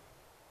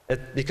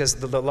 Because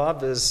the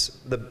love is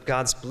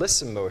God's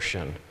bliss in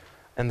motion.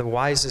 And the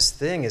wisest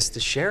thing is to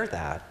share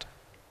that.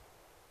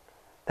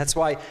 That's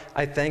why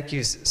I thanks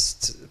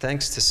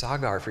to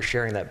Sagar for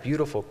sharing that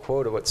beautiful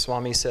quote of what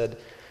Swami said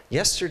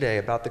yesterday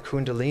about the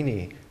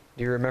Kundalini.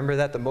 Do you remember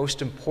that? The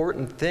most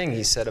important thing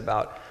he said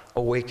about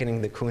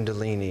awakening the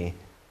Kundalini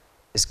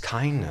is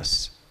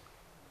kindness,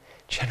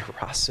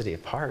 generosity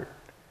of heart,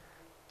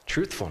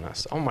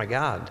 truthfulness. Oh my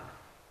God,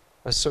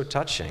 that's so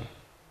touching.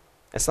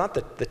 It's not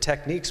the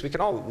techniques. We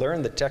can all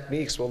learn the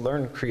techniques. We'll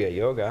learn Kriya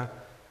Yoga.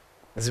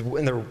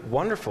 And they're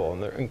wonderful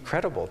and they're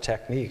incredible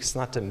techniques,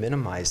 not to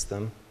minimize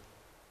them.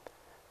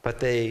 But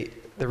they're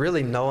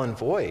really null and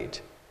void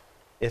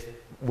if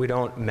we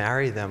don't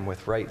marry them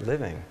with right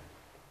living.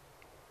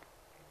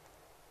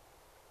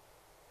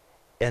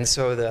 And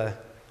so the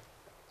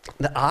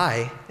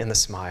I in the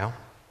smile,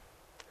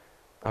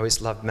 I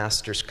always loved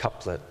Master's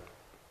couplet,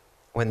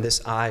 when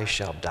this I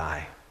shall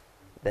die,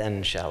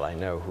 then shall I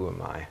know who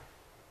am I.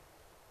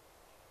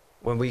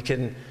 When we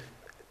can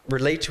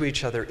relate to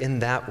each other in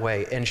that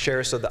way and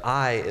share, so the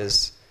I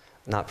is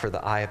not for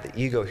the I of the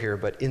ego here,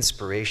 but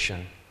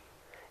inspiration.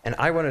 And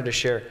I wanted to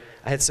share,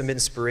 I had some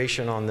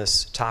inspiration on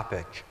this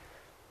topic.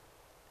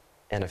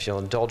 And if you'll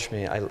indulge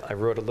me, I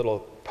wrote a little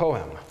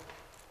poem.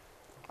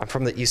 I'm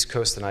from the East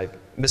Coast and I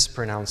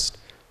mispronounced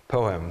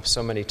poem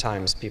so many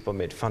times, people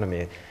made fun of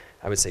me.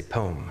 I would say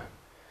poem,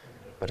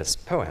 but it's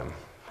poem.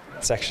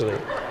 It's actually,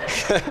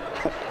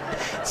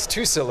 it's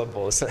 2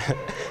 syllables.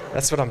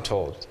 That's what I'm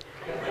told.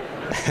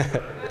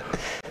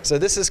 So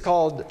this is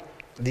called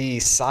the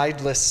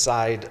sideless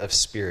side of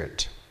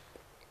spirit.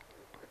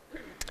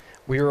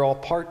 We are all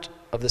part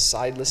of the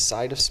sideless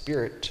side of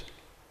spirit.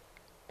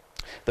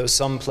 Though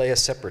some play a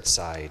separate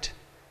side,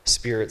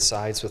 spirit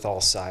sides with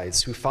all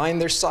sides, who find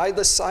their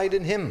sideless side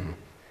in him,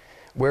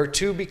 where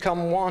two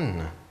become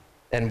one,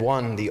 and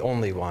one the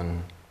only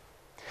one.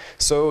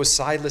 So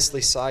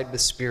sidelessly side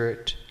with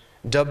spirit,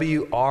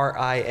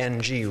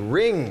 W-R-I-N-G,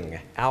 ring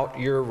out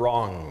your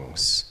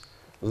wrongs.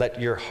 Let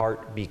your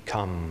heart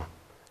become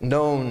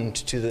known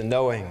to the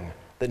knowing,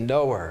 the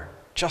knower,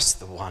 just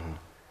the one.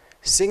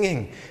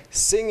 Singing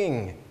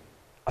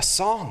a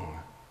song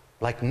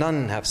like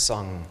none have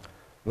sung,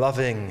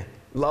 loving,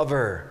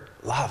 lover,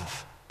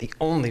 love, the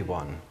only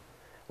one,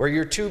 where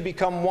your two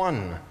become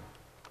one,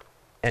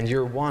 and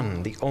you're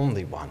one, the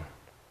only one.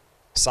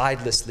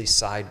 Sidelessly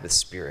side with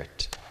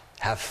spirit.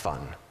 Have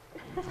fun.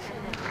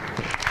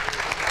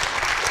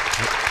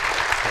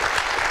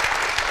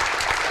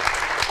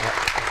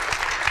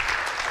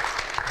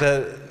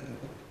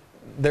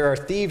 There are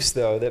thieves,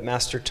 though, that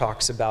Master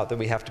talks about that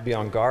we have to be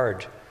on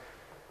guard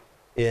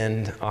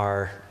in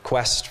our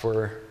quest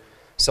for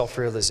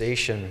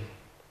self-realization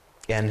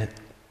and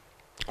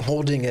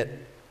holding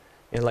it,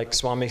 like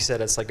Swami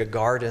said, it's like a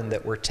garden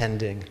that we're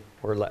tending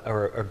or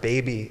a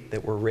baby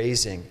that we're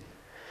raising.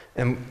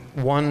 And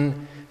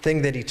one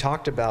thing that he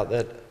talked about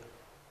that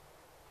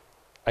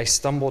I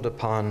stumbled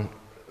upon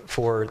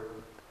for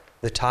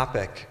the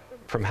topic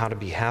from How to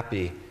Be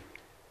Happy,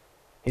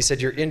 he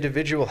said, your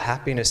individual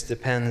happiness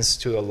depends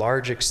to a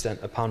large extent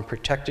upon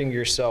protecting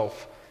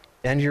yourself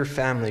and your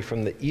family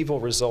from the evil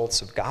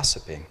results of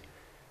gossiping.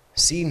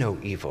 See no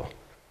evil,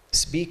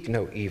 speak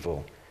no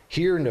evil,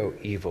 hear no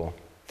evil,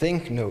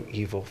 think no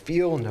evil,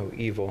 feel no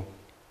evil.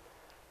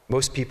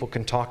 Most people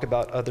can talk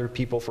about other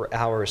people for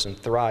hours and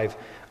thrive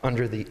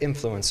under the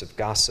influence of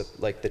gossip,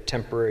 like the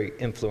temporary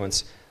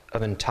influence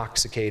of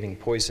intoxicating,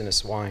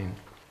 poisonous wine.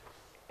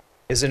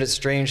 Isn't it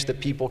strange that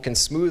people can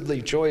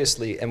smoothly,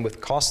 joyously, and with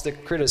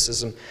caustic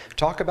criticism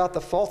talk about the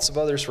faults of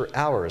others for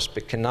hours,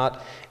 but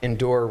cannot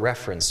endure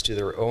reference to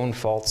their own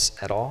faults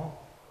at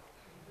all?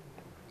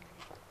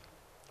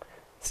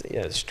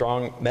 It's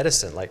strong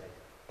medicine, like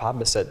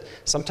Padma said.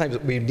 Sometimes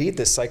we need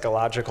this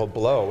psychological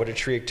blow. What did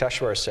Sri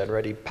Yukteswar said,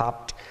 right? He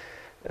popped,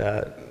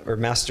 or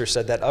Master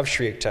said that of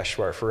Sri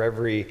Yukteswar, for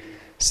every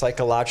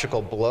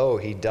psychological blow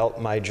he dealt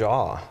my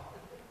jaw,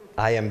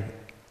 I am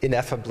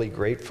ineffably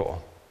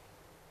grateful.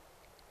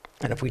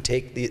 And if we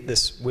take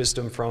this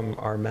wisdom from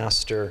our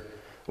Master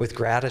with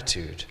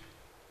gratitude,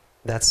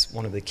 that's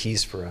one of the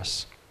keys for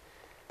us.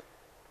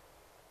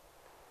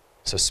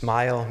 So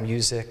smile,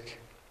 music,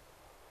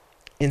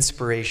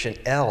 inspiration.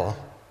 L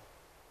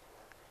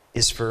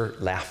is for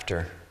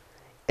laughter.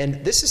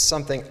 And this is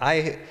something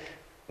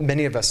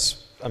many of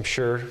us, I'm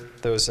sure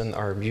those in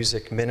our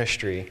music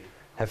ministry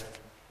have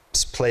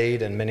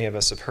played, and many of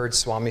us have heard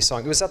Swami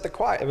song. It was at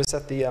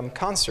the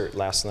concert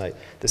last night,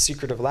 The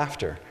Secret of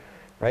Laughter,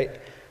 right?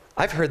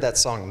 I've heard that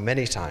song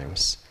many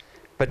times,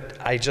 but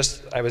I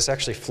was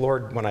actually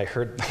floored when I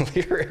heard the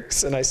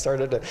lyrics and I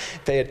started to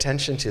pay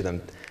attention to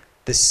them.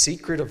 The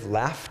secret of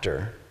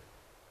laughter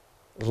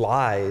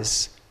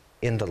lies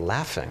in the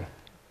laughing,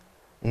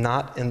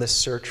 not in the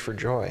search for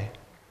joy.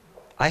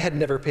 I had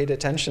never paid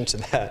attention to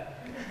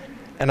that.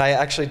 And I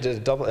actually did a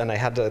double, and I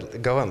had to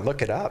go and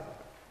look it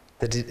up.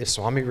 Did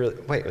Swami really,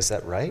 wait, was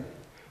that right?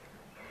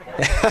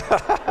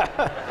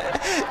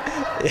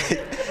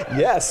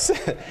 Yes.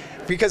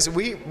 Because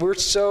we're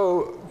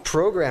so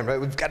programmed, right?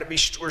 We've got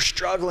to we're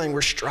struggling,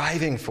 we're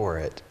striving for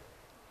it.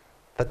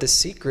 But the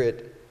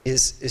secret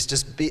is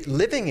just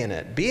living in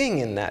it, being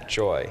in that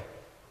joy.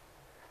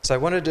 So I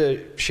wanted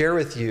to share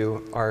with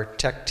you, our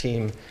tech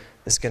team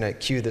is going to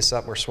cue this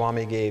up, where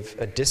Swami gave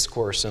a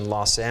discourse in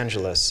Los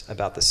Angeles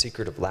about the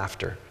secret of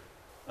laughter.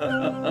 The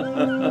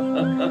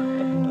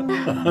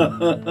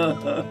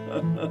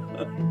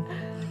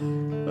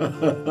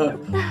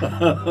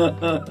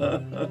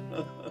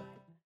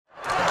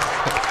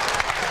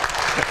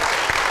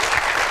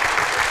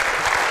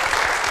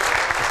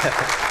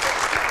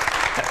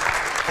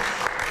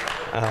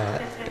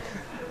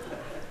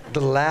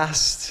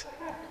last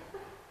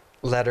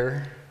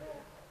letter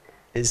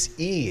is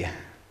E.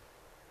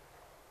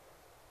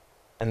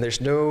 And there's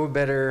no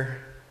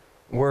better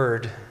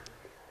word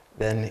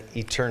than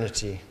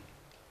eternity.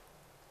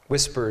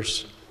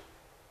 Whispers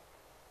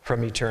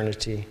from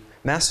eternity.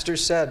 Master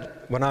said,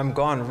 when I'm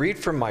gone, read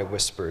from my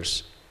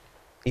whispers.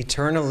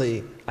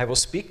 Eternally, I will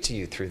speak to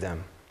you through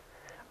them.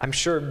 I'm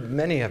sure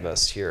many of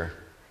us here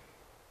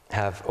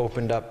have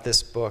opened up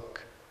this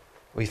book.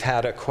 We've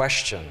had a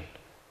question.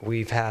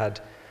 We've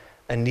had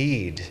a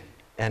need,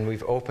 and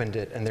we've opened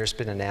it, and there's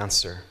been an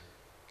answer.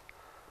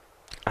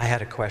 I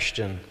had a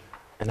question,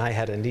 and I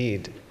had a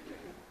need.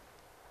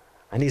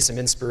 I need some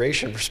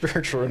inspiration for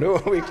spiritual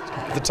renewal week,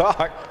 the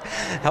talk.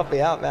 Help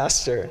me out,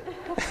 Master.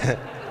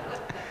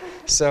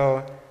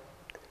 So,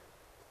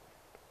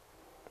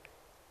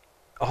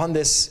 on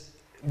this,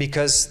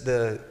 because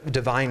the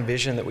divine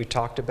vision that we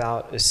talked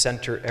about is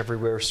center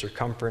everywhere,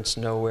 circumference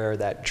nowhere,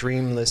 that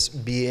dreamless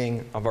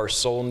being of our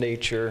soul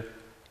nature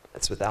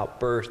that's without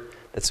birth,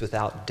 that's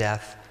without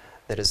death,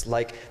 that is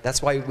like,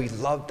 that's why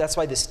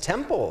this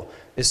temple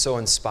is so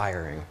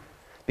inspiring,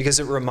 because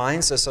it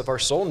reminds us of our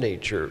soul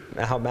nature.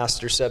 How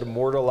Master said,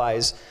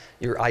 immortalize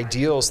your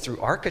ideals through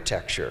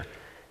architecture.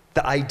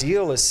 The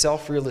ideal is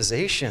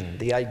self-realization.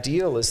 The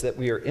ideal is that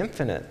we are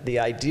infinite.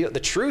 The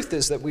truth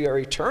is that we are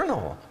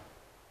eternal.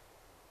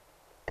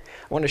 I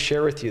want to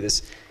share with you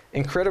this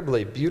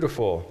incredibly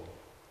beautiful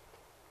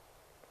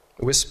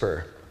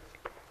whisper.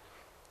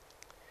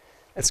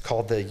 It's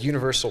called the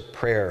Universal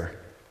Prayer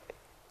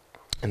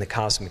in the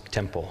Cosmic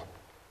Temple.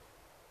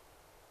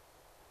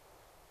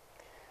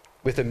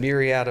 With a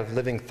myriad of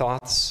living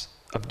thoughts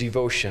of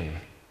devotion,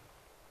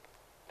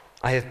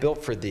 I have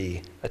built for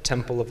thee a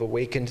temple of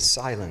awakened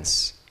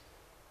silence.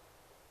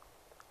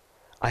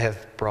 I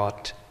have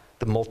brought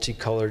the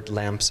multicolored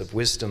lamps of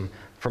wisdom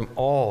from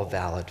all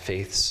valid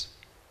faiths.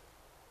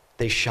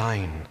 They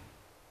shine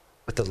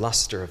with the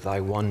luster of thy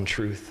one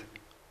truth.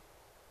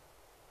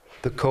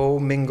 The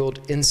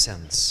co-mingled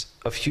incense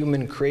of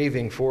human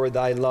craving for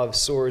thy love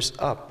soars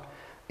up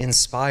in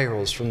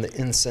spirals from the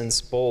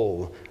incense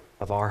bowl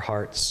of our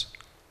hearts.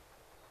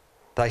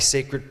 Thy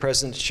sacred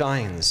presence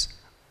shines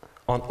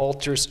on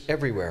altars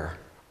everywhere.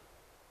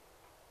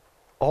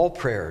 All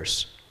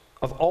prayers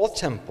of all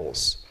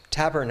temples,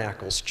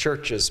 tabernacles,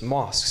 churches,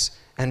 mosques,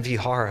 and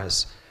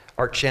viharas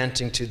are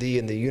chanting to thee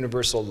in the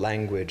universal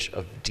language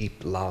of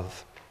deep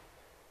love.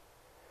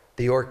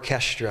 The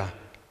orchestra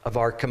of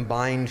our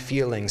combined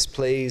feelings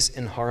plays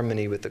in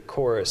harmony with the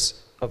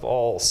chorus of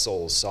all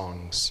soul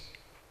songs,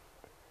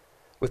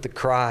 with the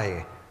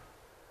cry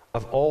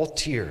of all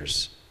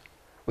tears,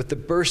 with the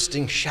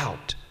bursting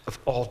shout of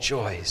all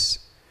joys,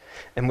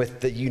 and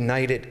with the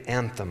united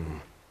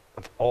anthem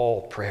of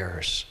all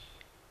prayers.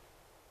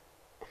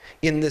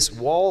 In this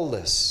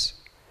wall-less,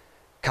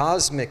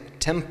 cosmic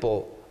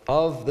temple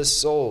of the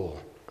soul,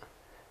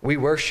 we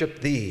worship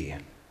thee,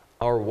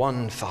 our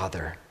one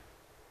Father.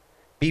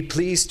 Be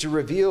pleased to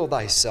reveal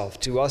thyself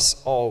to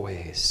us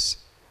always.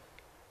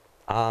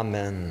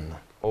 Amen.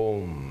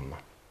 Om.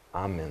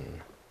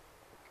 Amen.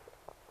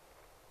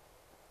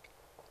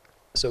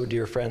 So,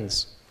 dear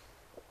friends,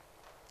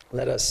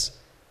 let us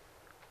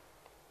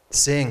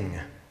sing,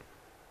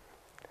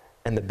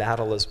 and the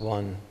battle is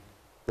won.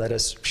 Let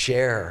us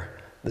share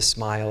the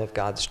smile of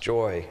God's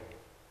joy,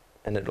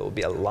 and it will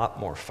be a lot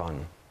more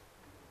fun.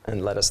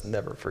 And let us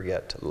never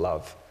forget to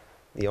love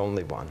the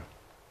only one.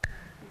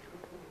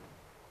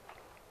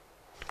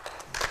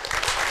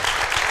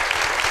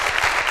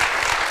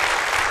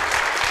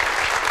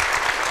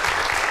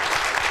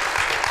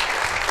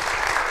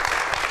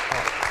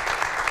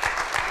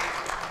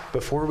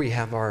 Before we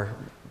have our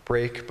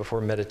break before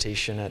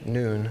meditation at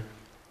noon,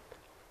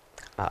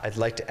 I'd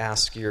like to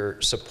ask your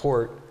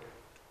support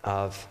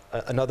of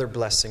another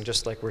blessing,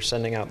 just like we're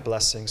sending out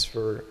blessings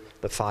for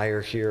the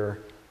fire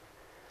here.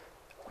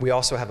 We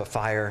also have a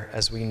fire,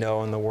 as we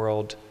know, in the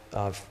world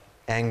of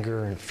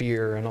anger and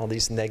fear and all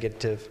these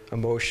negative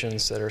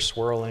emotions that are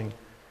swirling.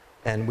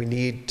 And we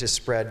need to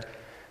spread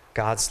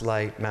God's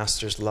light,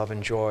 Master's love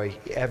and joy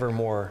ever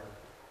more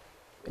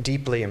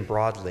deeply and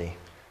broadly.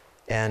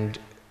 And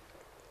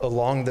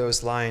along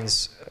those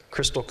lines,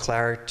 Crystal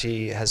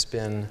Clarity has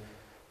been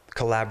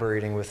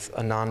collaborating with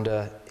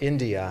Ananda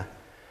India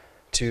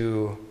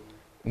to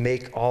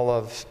make all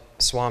of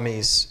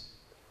Swami's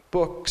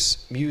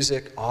books,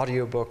 music,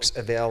 audiobooks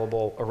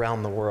available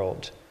around the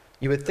world.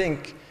 You would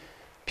think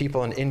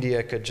people in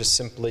India could just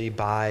simply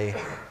buy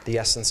The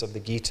Essence of the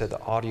Gita, the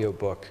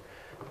audiobook,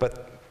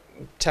 but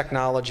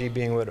technology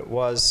being what it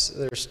was,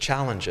 there's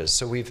challenges.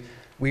 So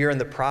we are in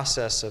the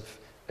process of,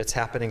 it's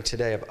happening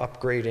today, of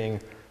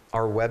upgrading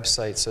our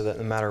website so that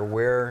no matter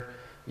where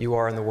you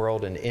are in the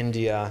world, in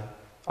India,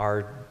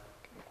 our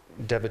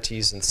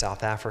devotees in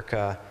South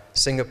Africa,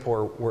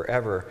 Singapore,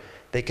 wherever,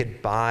 they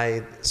could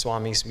buy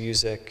Swami's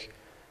music,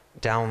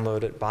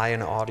 download it, buy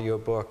an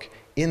audiobook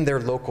in their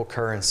local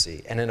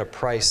currency and in a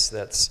price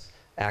that's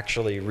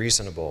actually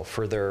reasonable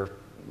for their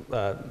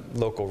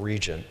local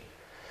region.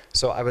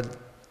 So I would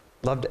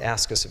love to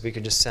ask us if we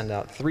could just send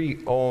out 3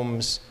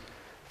 ohms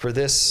for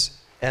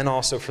this and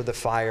also for the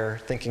fire,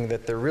 thinking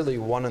that they're really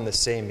one and the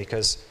same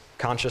because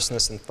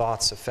consciousness and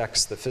thoughts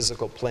affects the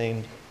physical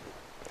plane.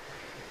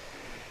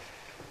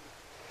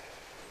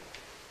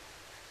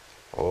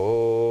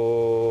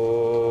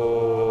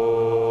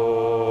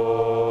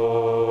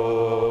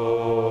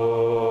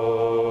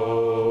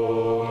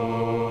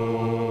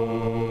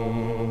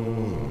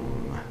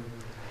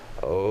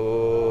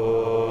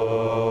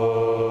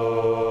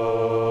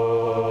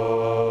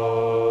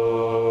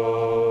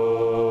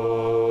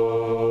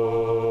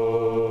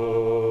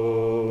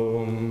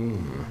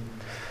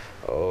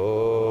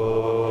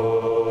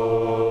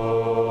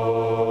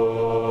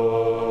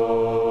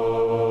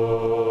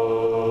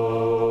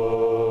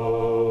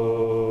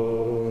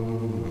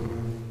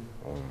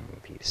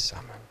 Peace.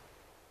 Amen.